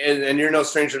Griffin, and you're no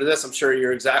stranger to this, I'm sure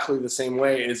you're exactly the same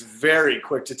way, is very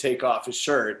quick to take off his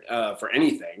shirt for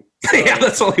anything. So, yeah,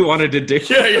 that's all he wanted to do.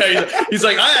 Yeah. He's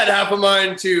like, I had half a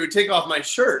mind to take off my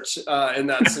shirt in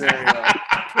that scenario.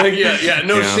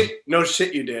 No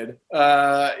shit you did.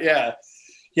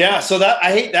 Yeah, so that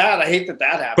I hate that. I hate that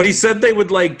happened. But he said they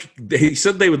would look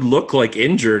like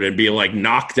injured and be like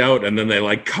knocked out, and then they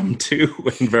like come to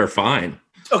and they're fine.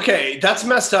 Okay, that's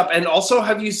messed up. And also,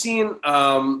 have you seen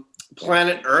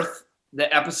Planet Earth,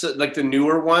 the episode, like the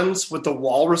newer ones with the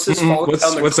walruses falling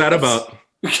down the What's that about?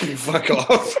 Fuck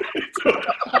off.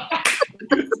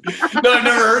 No, I've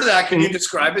never heard of that. Can you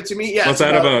describe it to me? Yeah. What's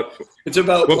that about? It's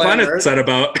about what planet is that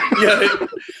about? Yeah,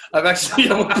 I've actually.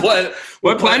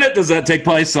 What planet does that take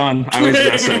place on? I always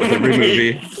mess up with every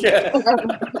movie. Yeah.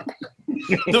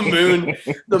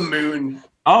 The moon.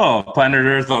 Oh, Planet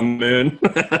Earth on the moon.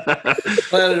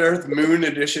 Planet Earth Moon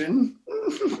Edition.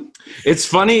 It's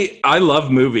funny. I love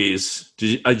movies. Do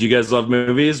you guys love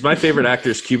movies? My favorite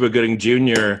actor is Cuba Gooding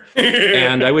Jr.,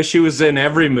 and I wish he was in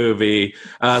every movie.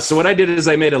 So what I did is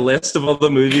I made a list of all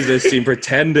the movies I've seen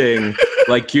pretending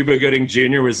like Cuba Gooding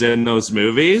Jr. was in those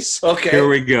movies. Okay. Here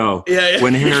we go. Yeah.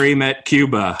 When Harry Met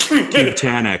Cuba,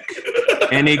 Cubetanic,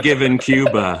 Any Given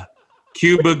Cuba,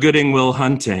 Cuba Gooding Will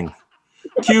Hunting,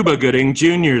 Cuba Gooding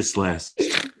Jr.'s List,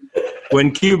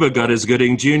 When Cuba Got His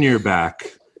Gooding Jr.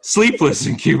 Back, Sleepless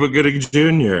in Cuba Gooding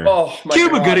Jr. Oh, my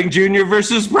Cuba God. Gooding Jr.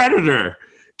 versus Predator.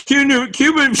 Cuba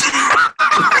Gooding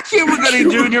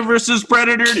Jr. versus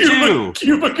Predator 2.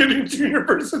 Cuba Gooding Jr.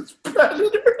 versus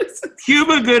Predator.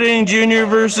 Cuba Gooding Jr.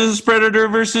 versus Predator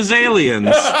versus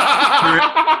Aliens.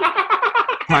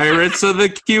 Pirates of the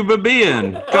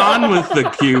Caribbean. Gone with the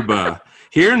Cuba.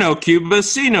 Hear no Cuba,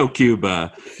 see no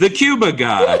Cuba. The Cuba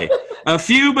Guy. A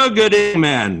Cuba Gooding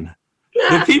Men.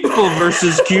 The People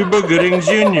versus Cuba Gooding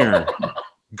Jr.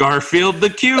 Garfield the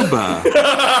Cuba.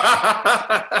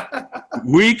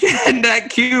 Weekend at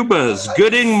Cuba's.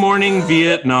 Gooding Morning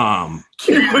Vietnam.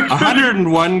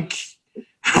 101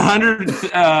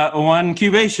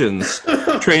 Cubations.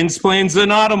 Trains, Planes,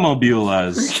 and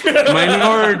Automobiles.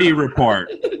 Minority Report.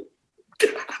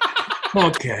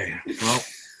 Okay. Well,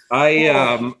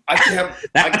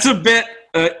 that's a bit...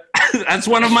 that's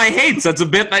one of my hates. That's a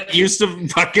bit that used to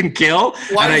fucking kill.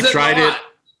 Why and I tried it.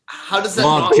 How does that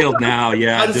not killed now?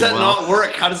 Yeah. How does that not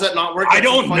work? How does that not work? I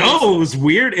don't know. It was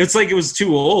weird. It's like it was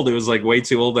too old. It was like way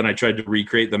too old, and I tried to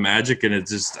recreate the magic, and it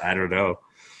just I don't know. It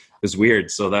was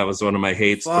weird. So that was one of my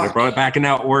hates. Fuck. But I brought it back, and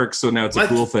now it works. So now it's a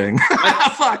cool thing.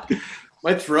 Fuck.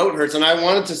 My throat hurts, and I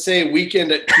wanted to say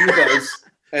Weekend at Cuba's.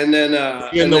 And then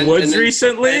you in the woods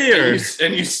recently,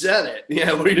 and you said it.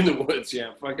 Yeah, we're in the woods.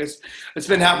 Yeah, fuck. I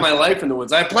spent half my life in the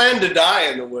woods. I planned to die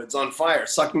in the woods on fire,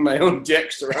 sucking my own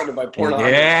dick, surrounded by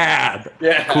pornography. Yeah,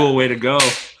 cool way to go.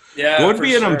 Yeah, what would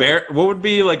be What would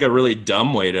be like a really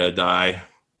dumb way to die?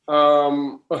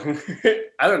 I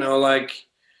don't know, like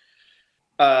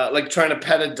trying to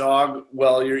pet a dog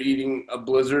while you're eating a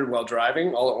blizzard while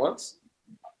driving all at once.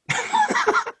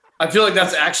 I feel like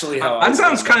that's actually how that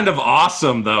sounds kind of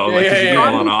awesome, though. You do a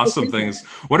lot of awesome things.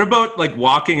 What about like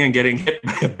walking and getting hit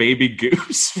by a baby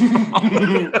goose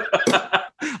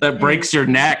that breaks your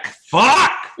neck?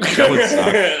 Fuck! That would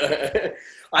suck.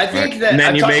 I think that. And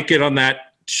then you make it on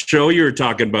that show you were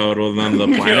talking about on the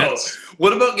planets.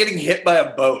 What about getting hit by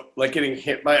a boat? Like getting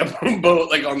hit by a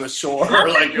boat, like on the shore,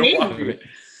 like you're walking.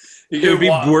 It would be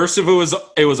worse if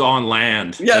it was on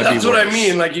land. Yeah, that's what I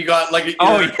mean. Like you got like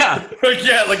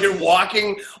like you're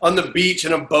walking on the beach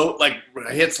and a boat like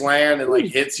hits land and like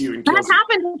hits you and kills that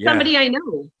happened to somebody I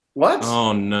know. What?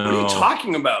 Oh no! What are you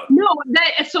talking about? No,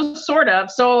 so sort of.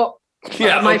 So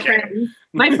Yeah, my friend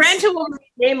who will remain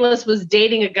nameless was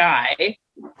dating a guy.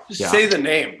 Just say the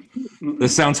name.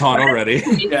 This sounds hot already.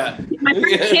 Yeah. My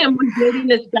friend Kim was dating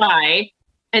this guy,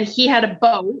 and he had a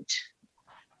boat,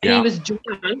 and he was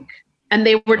drunk, and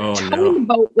they were towing the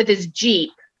boat with his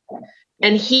Jeep.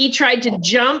 And he tried to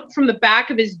jump from the back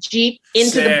of his Jeep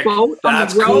into the boat on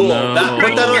the road. Cool.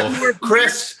 Put that on,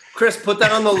 Chris, put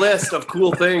that on the list of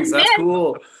cool things. That's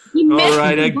cool. All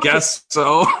right, I guess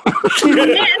so.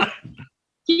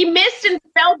 He missed and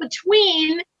fell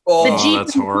between the Jeep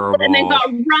that's horrible. and then got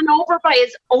run over by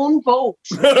his own boat.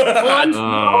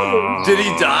 Did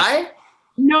he die?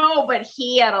 No, but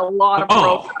he had a lot of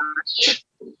road rash.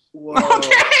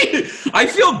 Okay, I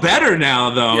feel better now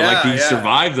though. Like he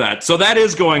survived that, so that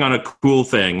is going on a cool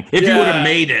thing. If you would have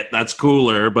made it, that's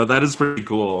cooler. But that is pretty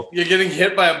cool. Yeah, getting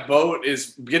hit by a boat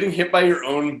is getting hit by your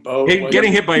own boat.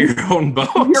 Getting hit by your own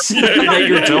boat that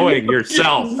you're towing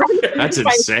yourself. That's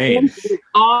insane.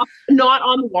 Not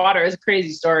on the water. It's a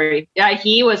crazy story. Yeah,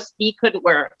 he couldn't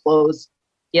wear clothes.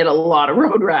 He had a lot of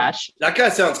road rash. That guy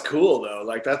sounds cool though.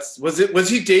 Like was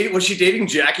she dating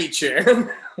Jackie Chan?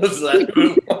 Was that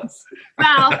who it was?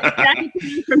 Well, if Jackie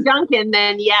Chan from Duncan,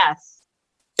 then yes.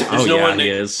 He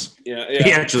is. Yeah,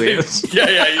 he actually is.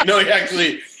 Yeah. No, he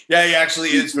actually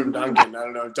is from Duncan. I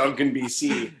don't know, Duncan,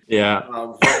 BC. Yeah.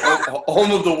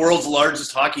 Home of the world's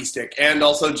largest hockey stick, and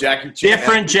also Jackie Chan.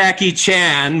 Different Jackie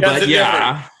Chan, but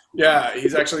yeah. Yeah,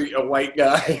 he's actually a white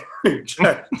guy.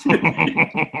 Mm-hmm.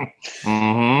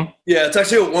 Yeah, it's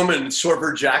actually a woman. It's short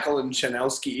for Jacqueline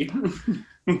Chanowski.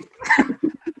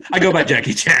 I go by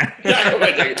Jackie Chan. Yeah, I go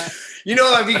by Jackie. You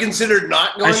know, have you considered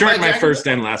not going by I shorten my Jackie? first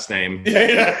and last name.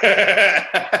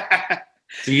 Yeah.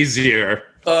 It's easier.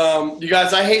 You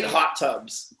guys, I hate hot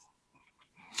tubs.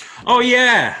 Oh,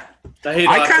 yeah.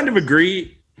 I kind of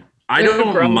agree. I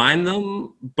don't mind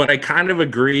them, but I kind of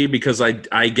agree because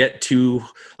I get too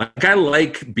like I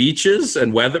like beaches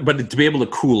and weather, but to be able to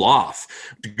cool off,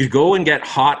 to go and get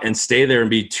hot and stay there and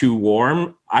be too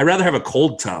warm, I'd rather have a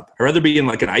cold tub. I'd rather be in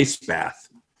like an ice bath.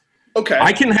 Okay,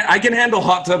 I can handle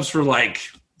hot tubs for like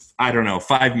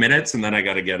 5 minutes, and then I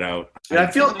got to get out. Yeah,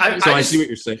 I see what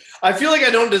you're saying. I feel like I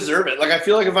don't deserve it. Like I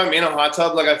feel like if I'm in a hot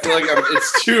tub, like I feel like I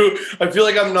feel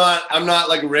like I'm not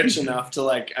like rich enough to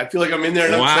like. I feel like I'm in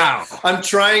there. And I'm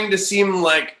trying to seem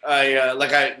like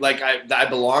I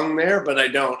belong there, but I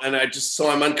don't, and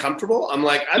I'm uncomfortable. I'm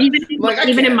like even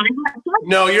in my hot tub.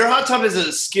 No, your hot tub is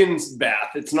a skin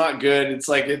bath. It's not good. It's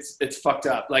like it's fucked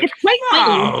up. Like it's quite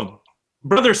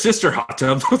brother sister hot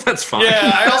tub. That's fine.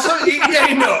 Yeah, I also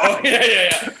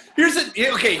yeah.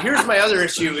 Here's my other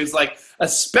issue is like,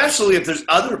 especially if there's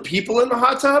other people in the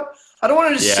hot tub, I don't want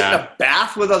to just sit in a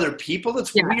bath with other people.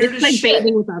 That's weird. It's like shit.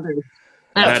 bathing with others.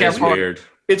 That is weird.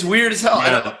 It's weird as hell.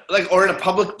 Yeah. Or in a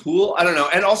public pool. I don't know.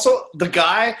 And also the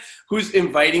guy who's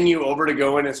inviting you over to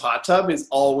go in his hot tub is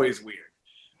always weird.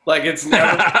 Like it's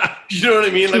never, you know what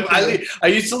I mean? Like I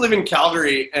used to live in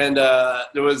Calgary, and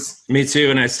there was me too,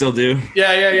 and I still do.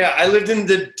 Yeah. I lived in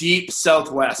the deep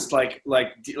Southwest, like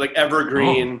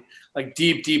Evergreen, like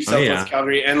deep Southwest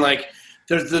Calgary, and like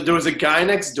there was a guy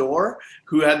next door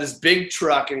who had this big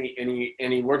truck, and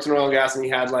he worked in oil and gas, and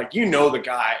he had like the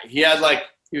guy. He had like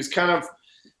the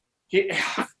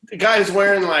guy was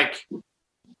wearing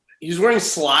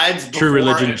slides. True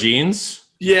Religion jeans.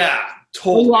 Yeah,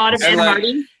 totally. A lot of Ed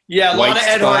Hardy. Yeah, a lot of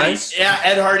Ed Hardy. Yeah,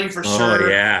 Ed Hardy for sure.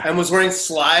 Yeah. And was wearing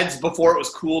slides before it was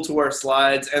cool to wear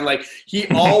slides. And like he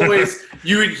always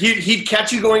he'd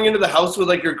catch you going into the house with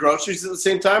like your groceries at the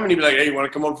same time, and he'd be like, "Hey, you want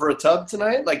to come over for a tub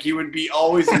tonight?" Like he would be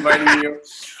always inviting you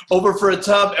over for a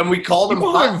tub, and we called him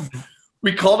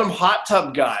Hot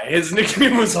Tub Guy. His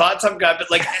nickname was Hot Tub Guy, but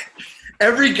like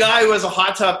every guy who has a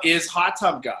hot tub is Hot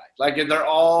Tub Guy. Like they're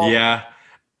all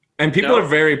And people are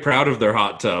very proud of their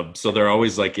hot tub, so they're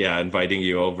always like, inviting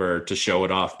you over to show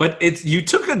it off. But you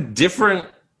took a different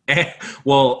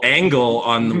angle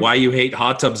on why you hate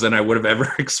hot tubs than I would have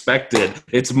ever expected.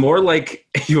 It's more like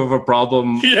you have a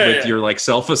problem with your like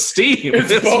self-esteem.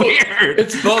 It's weird.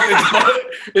 It's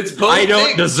both. I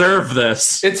don't deserve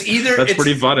this. That's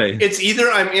pretty funny. It's either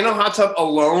I'm in a hot tub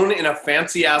alone in a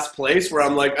fancy ass place where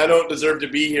I'm like, I don't deserve to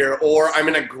be here, or I'm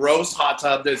in a gross hot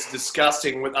tub that's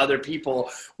disgusting with other people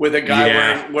with a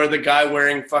guy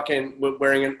wearing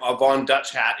a Von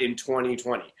Dutch hat in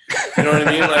 2020. You know what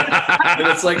I mean? Like, and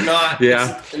it's like not.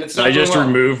 Yeah. I just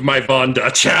removed my Von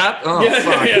Dutch hat. Oh,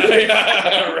 fuck.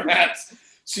 Yeah. Rats.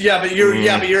 So but you're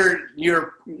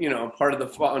part of the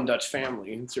Von Dutch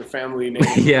family. It's your family name.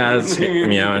 It's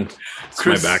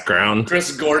my background.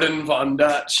 Chris Gordon Von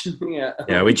Dutch. Yeah.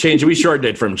 Yeah, we shortened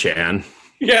it from Chan.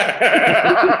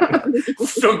 Yeah.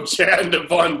 From Jan to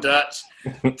Von Dutch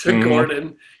to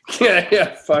Gordon.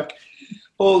 Yeah, fuck.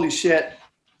 Holy shit.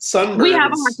 Sunburns. We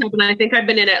have a hot tub, and I think I've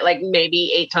been in it like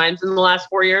maybe 8 times in the last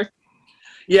 4 years.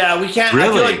 Yeah, we can't. Really?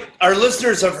 I feel like our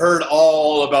listeners have heard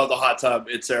all about the hot tub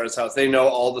at Sarah's house. They know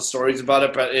all the stories about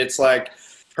it, but it's like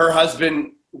her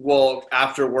husband will,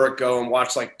 after work, go and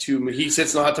watch like he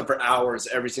sits in the hot tub for hours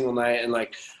every single night and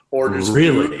like orders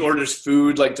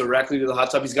food like directly to the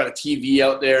hot tub. He's got a TV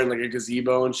out there and like a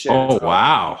gazebo and shit. Oh,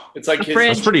 wow. It's like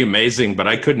that's pretty amazing, but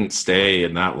I couldn't stay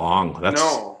in that long. That's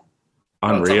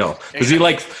unreal. Does he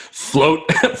like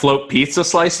float pizza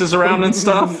slices around and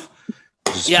stuff?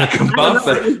 Just pick them up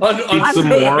and keep them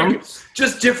warm.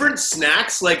 Just different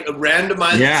snacks, like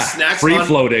randomized snacks. Free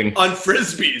floating. On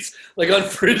Frisbees. Like on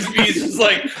Frisbees, it's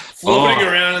like floating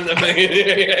around in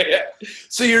the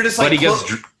So you're just like,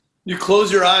 you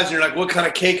close your eyes and you're like, what kind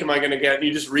of cake am I going to get? And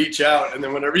you just reach out, and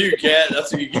then whatever you get,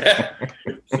 that's what you get.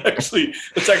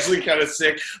 It's actually kind of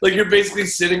sick. Like you're basically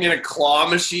sitting in a claw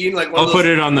machine. Like I'll put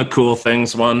it on the cool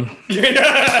things one.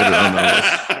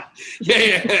 Yeah.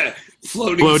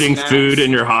 Floating food in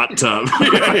your hot tub.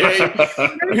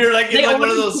 You're like in like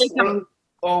one of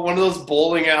those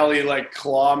bowling alley like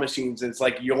claw machines. It's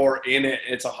like you're in it.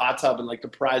 It's a hot tub, and like the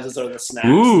prizes are the snacks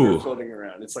that are floating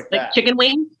around. It's like that. Chicken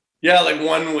wing. Yeah, like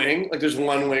one wing. Like there's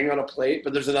one wing on a plate,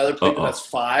 but there's another plate that has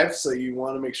 5. So you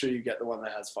want to make sure you get the one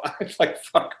that has 5. Like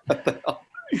fuck, what the hell?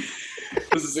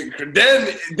 This is incredible.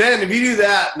 Then if you do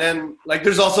that, then like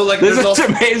there's also like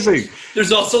amazing.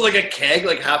 There's also like a keg,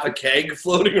 like half a keg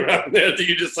floating around there that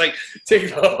you just like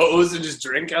take the hose and just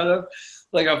drink out of.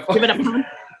 Like give it a pump.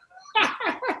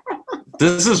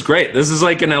 This is great. This is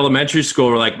like in elementary school.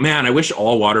 We're like, man, I wish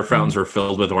all water fountains were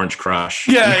filled with Orange Crush.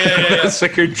 Yeah. It's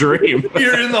like your dream.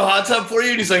 You're in the hot tub for you,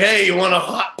 and he's like, hey, you want a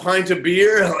hot pint of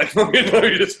beer? I'm like, no,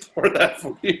 you just pour that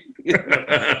for you.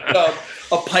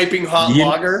 A piping hot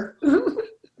lager.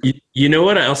 You know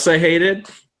what else I hated?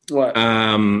 What?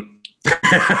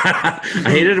 I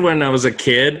hated when I was a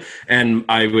kid and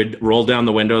I would roll down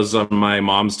the windows of my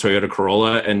mom's Toyota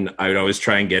Corolla and I would always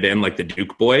try and get in like the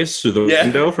Duke boys through the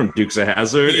window from Dukes of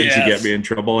Hazzard and to get me in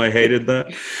trouble. I hated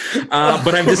that.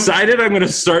 But I've decided I'm going to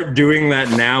start doing that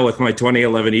now with my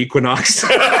 2011 Equinox.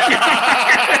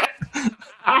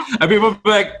 And people be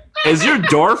like, is your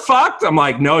door fucked? I'm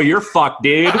like, no, you're fucked,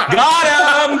 dude.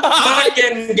 Got him!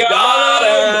 Fucking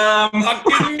got him!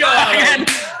 Fucking got him!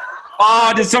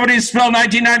 Oh, did somebody spell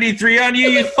 1993 on you,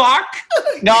 you fuck?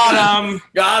 Got him.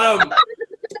 Got him.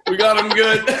 We got him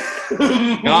good.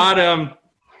 Got him.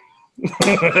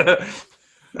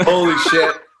 Holy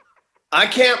shit. I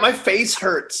can't. My face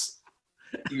hurts.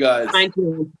 You guys. Thank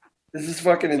you. This is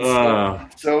fucking insane.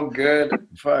 So good.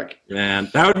 Fuck. Man,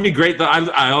 that would be great. Though.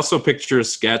 I also picture a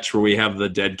sketch where we have the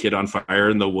dead kid on fire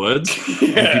in the woods.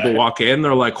 And people walk in,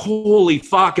 they're like, holy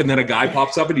fuck. And then a guy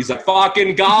pops up and he's like,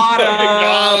 fucking got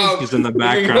him. He's in the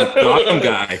background. Got him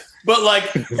guy.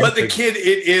 But the kid,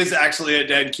 it is actually a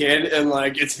dead kid, and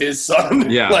like it's his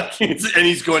son. Yeah. And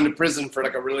he's going to prison for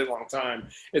like a really long time.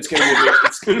 It's gonna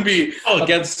be. Oh, it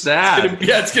gets sad.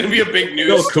 It's gonna be a big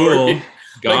news story. Cool.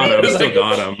 Got him. Still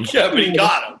got him. Yeah, but he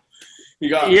got him.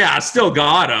 Yeah, still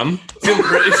got him. Still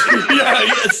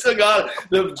got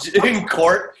him. In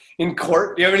court. Do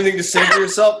you have anything to say for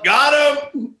yourself?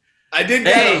 Got him. I did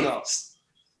get him though.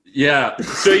 Yeah.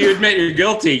 So you admit you're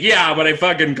guilty? Yeah, but I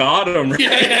fucking got him.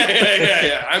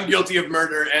 Yeah. I'm guilty of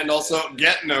murder and also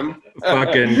getting him.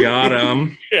 Fucking got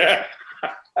him. Yeah.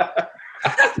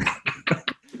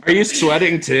 Are you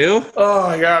sweating too?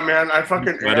 Oh yeah, man! I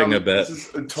fucking sweating a bit.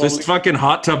 This fucking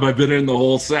hot tub I've been in the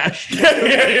whole session.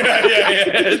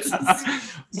 Yeah. It's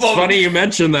funny you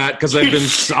mentioned that because I've been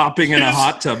sopping in a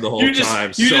hot tub the whole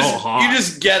time. Hot. You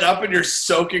just get up and you're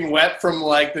soaking wet from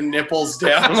like the nipples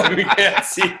down. Like we can't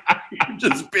see.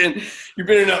 You've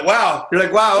been in a wow. You're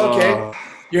like wow. Okay.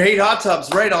 You hate hot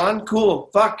tubs, right on. Cool.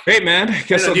 Fuck. Hey man,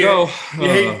 guess I'll go.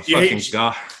 You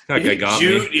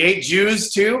hate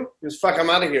Jews too? Just fuck, I'm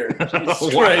out of here.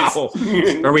 Wow.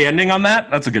 Are we ending on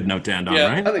that? That's a good note to end on,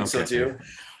 right? I think so too.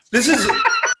 This has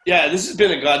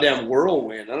been a goddamn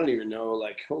whirlwind. I don't even know,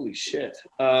 like, holy shit.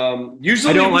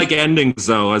 Usually I don't like endings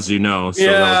though, as you know. So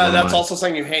that's also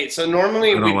something you hate. So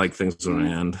normally I don't like things when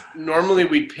I end. Normally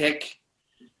we pick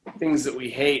things that we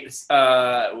hate.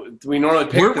 We normally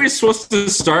pick. Weren't we supposed to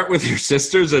start with your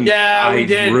sisters? And we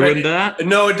did. Ruined that.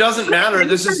 No, it doesn't matter.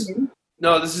 This has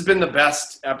been the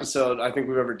best episode I think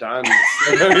we've ever done.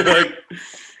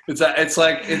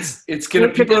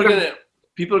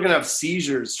 People are gonna have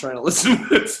seizures trying to listen to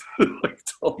this.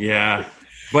 Yeah.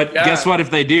 But guess what? If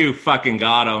they do, fucking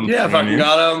got them. Yeah, fucking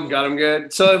got them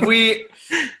good. So if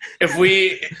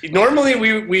we normally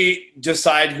we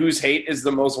decide whose hate is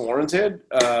the most warranted,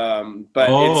 but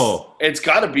it's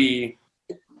got to be.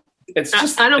 It's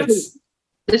just I don't think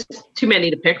there's too many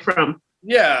to pick from.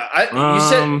 Yeah,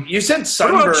 you said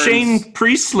sunburns. What about Shane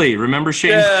Priestley? Remember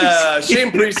Shane? Yeah,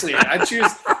 Shane Priestley. I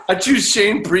choose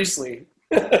Shane Priestley.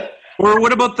 Or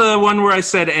what about the one where I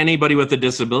said anybody with a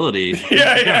disability?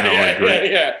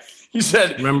 Yeah. You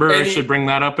said. Remember, I should bring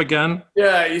that up again.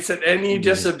 Yeah, you said any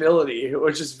disability,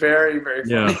 which is very, very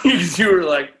funny. Yeah. You were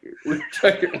like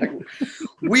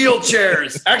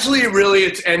wheelchairs. Actually, really,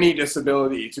 it's any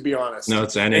disability. To be honest. No,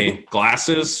 it's any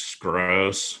glasses.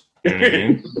 Gross. You know what I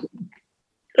mean?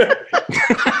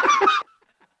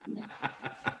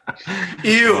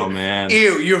 Ew! Oh man!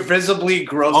 Ew! You're visibly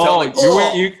grossed out.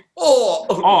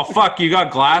 Oh fuck! You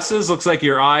got glasses? Looks like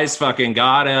your eyes fucking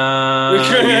got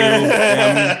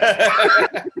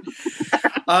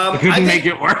couldn't make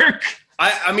it work.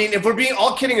 I mean, if we're being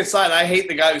all kidding aside, I hate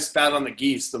the guy who spat on the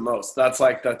geese the most. That's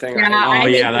like the thing.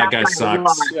 That guy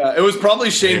sucks. Yeah, it was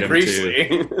probably Shane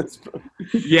Priestley.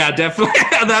 Yeah, definitely.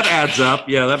 That adds up.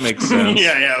 Yeah, that makes sense.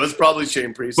 Yeah, it was probably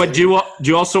Shane Priestley. But do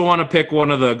you also want to pick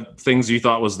one of the things you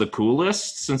thought was the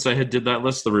coolest? Since I did that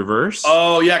list, the reverse.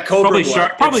 Oh yeah, Cobra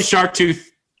blood. Probably shark tooth.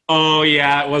 Oh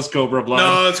yeah, it was Cobra blood.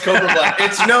 No, it's Cobra blood.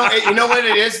 You know what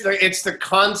it is? It's the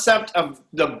concept of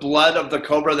the blood of the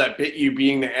cobra that bit you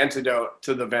being the antidote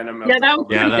to the venom.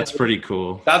 That's pretty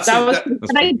cool. But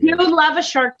I do love a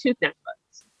shark tooth necklace.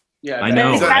 Yeah, I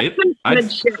know, right?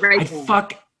 I'd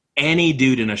fuck any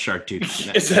dude in a shark tooth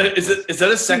necklace. Is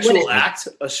that a sexual act?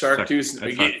 A shark tooth?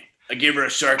 I gave her a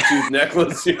shark tooth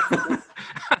necklace.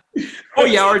 Oh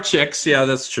yeah, or chicks. Yeah,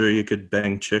 that's true. You could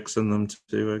bang chicks in them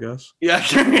too, I guess. Yeah.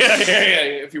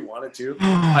 If you wanted to,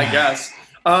 I guess.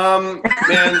 Man,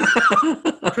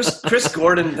 Chris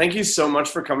Gordon, thank you so much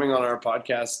for coming on our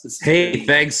podcast.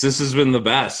 Thanks. This has been the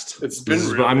best. It's been.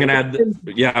 I'm gonna add. I'm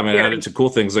gonna add it to cool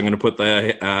things. I'm gonna put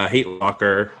the hate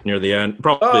locker near the end.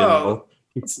 Probably.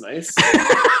 That's nice.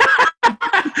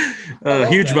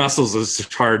 Huge muscles is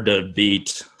hard to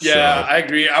beat. Yeah, so. I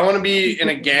agree. I want to be in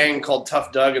a gang called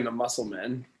Tough Doug and the Muscle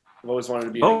Men. I've always wanted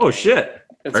to be. Shit!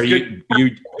 Are you?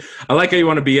 I like how you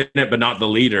want to be in it, but not the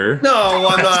leader. No,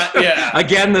 I'm not. Yeah.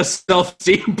 Again, the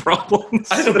self-esteem problems.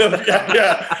 I don't know.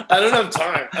 Yeah. I don't have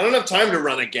time. I don't have time to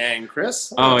run a gang,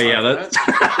 Chris.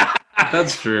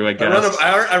 That's true. I guess.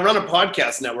 I run a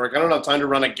podcast network. I don't have time to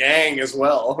run a gang as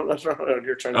well. That's what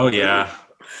you're trying to. Yeah.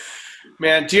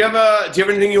 Man, do you have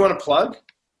anything you want to plug?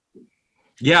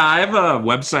 Yeah, I have a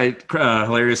website,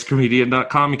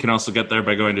 hilariouscomedian.com. You can also get there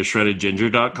by going to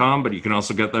shreddedginger.com, but you can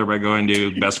also get there by going to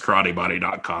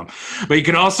bestkaratebody.com. But you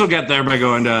can also get there by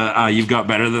going to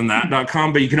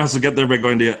you'vegotbetterthan.com, but you can also get there by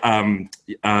going to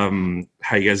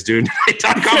how you guys doing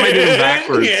tonight.com. I did it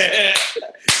backwards. Yeah.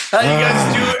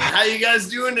 How you guys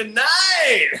doing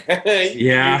tonight?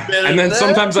 Yeah. And then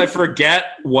sometimes I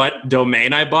forget what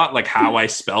domain I bought, like how I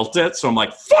spelt it. So I'm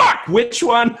like, fuck, which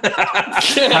one?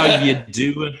 How you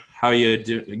doing?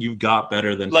 You got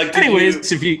better than. Like,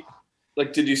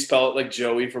 did you spell it like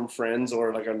Joey from Friends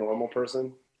or like a normal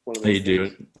person? How you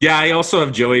do? Yeah, I also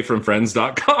have Joey from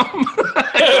Friends.com.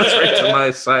 That's right to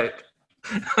my site.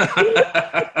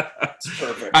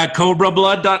 Perfect. At Cobra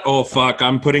Blood. Oh fuck!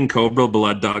 I'm putting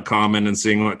CobraBlood.com in and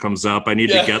seeing what comes up. I need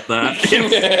to get that.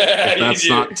 If that's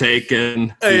not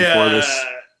taken before this.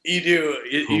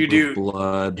 You do.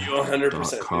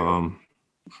 CobraBlood.com.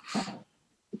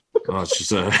 Oh, it's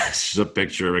just a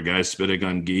picture of a guy spitting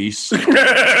on geese.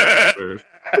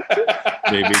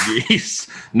 Baby geese.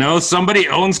 No, somebody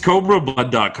owns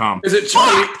CobraBlood.com. Is it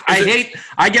Charlie?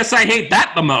 I guess I hate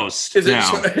that the most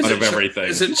everything.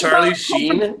 Is it Charlie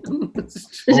Sheen?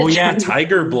 Oh yeah,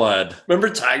 Tiger Blood. Remember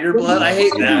Tiger Blood? I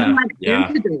hate that.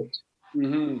 Yeah.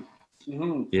 Mm-hmm.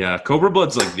 Mm-hmm. Yeah, Cobra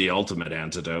Blood's like the ultimate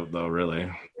antidote, though. Really.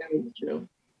 That's true.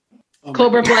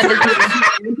 Cobra Blood is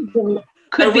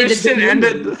the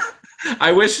antidote.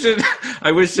 I wished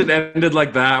it ended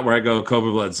like that, where I go,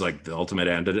 Cobra Blood's like the ultimate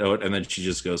antidote, and then she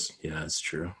just goes, yeah, it's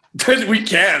true. We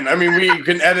can. I mean, we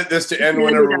can edit this to end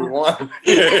whenever we want.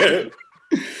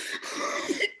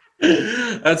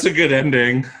 That's a good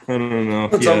ending. I don't know.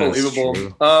 That's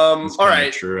unbelievable. All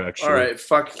right. True, actually. All right.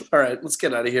 Fuck. All right. Let's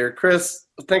get out of here. Chris,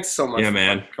 thanks so much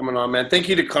for coming on, man. Thank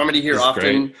you to Comedy Here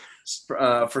Often.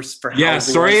 For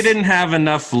sorry I didn't have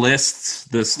enough lists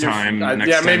this time.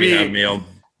 Next time you have me, I'll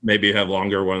maybe have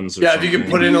longer ones. If you could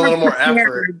put in a little more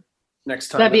effort. next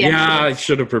time. Yeah, I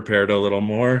should have prepared a little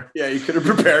more. Yeah, you could have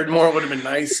prepared more. It would have been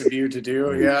nice of you to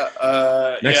do. Yeah.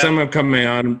 Next time I'm coming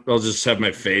on, I'll just have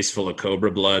my face full of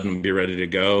Cobra blood and be ready to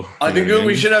go. I think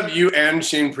we should have you and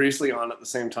Shane Priestley on at the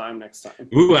same time next time.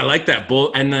 Ooh, I like that.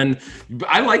 And then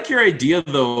I like your idea,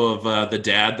 though, of the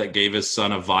dad that gave his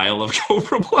son a vial of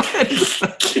Cobra blood. That's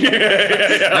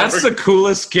the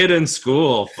coolest kid in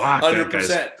school. Fuck, 100%. That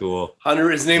guy's cool.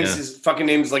 His fucking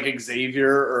name's like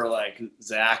Xavier or like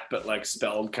Zach, but like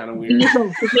spelled kind of weird.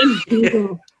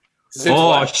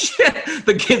 Oh shit!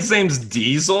 The kid's name's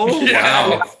Diesel. Yeah,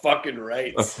 wow. Fucking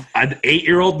right. An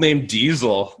 8-year-old named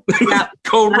Diesel. Yeah.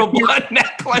 Cobra blood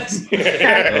necklace.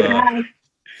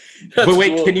 But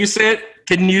wait, cool. Can you say it?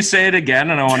 Can you say it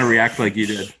again? And I want to react like you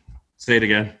did. Say it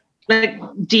again. Like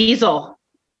Diesel.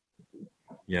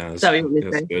 Yeah, that's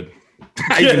good.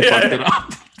 I even fucked it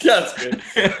up. That's good.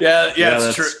 Yeah,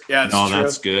 it's true. Yeah, it's true.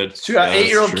 That's good. It's true. An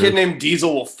 8-year-old kid named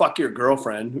Diesel will fuck your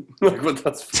girlfriend. Like what?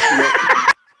 That's.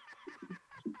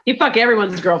 You fuck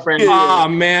everyone's girlfriend. Oh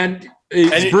man,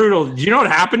 it's brutal. Do you know what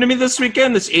happened to me this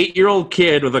weekend? This 8-year-old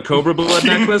kid with a Cobra blood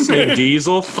necklace named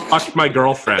Diesel fucked my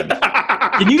girlfriend.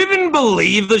 Can you even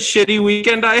believe the shitty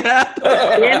weekend I had?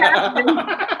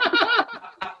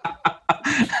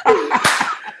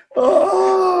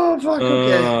 Oh fuck.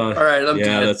 Okay. All right. I'm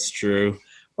dead. That's true.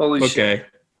 Holy shit.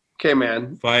 Okay,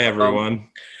 man. Bye, everyone.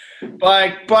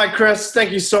 Bye, Chris.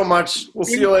 Thank you so much. We'll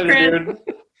see you later, dude.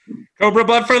 Cobra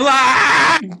blood for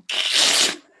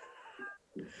life!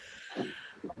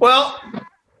 Well,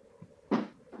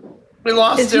 we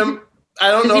lost him.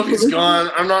 I don't know if he's gone.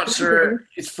 I'm not sure.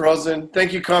 He's frozen.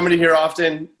 Thank you, Comedy Here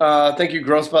Often. Thank you,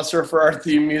 Grossbuster, for our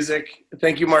theme music.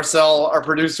 Thank you, Marcel, our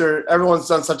producer. Everyone's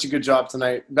done such a good job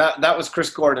tonight. That was Chris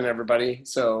Gordon, everybody.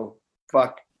 So,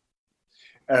 fuck.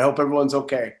 I hope everyone's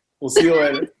okay. We'll see you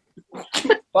later.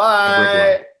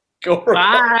 Bye.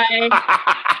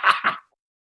 Bye.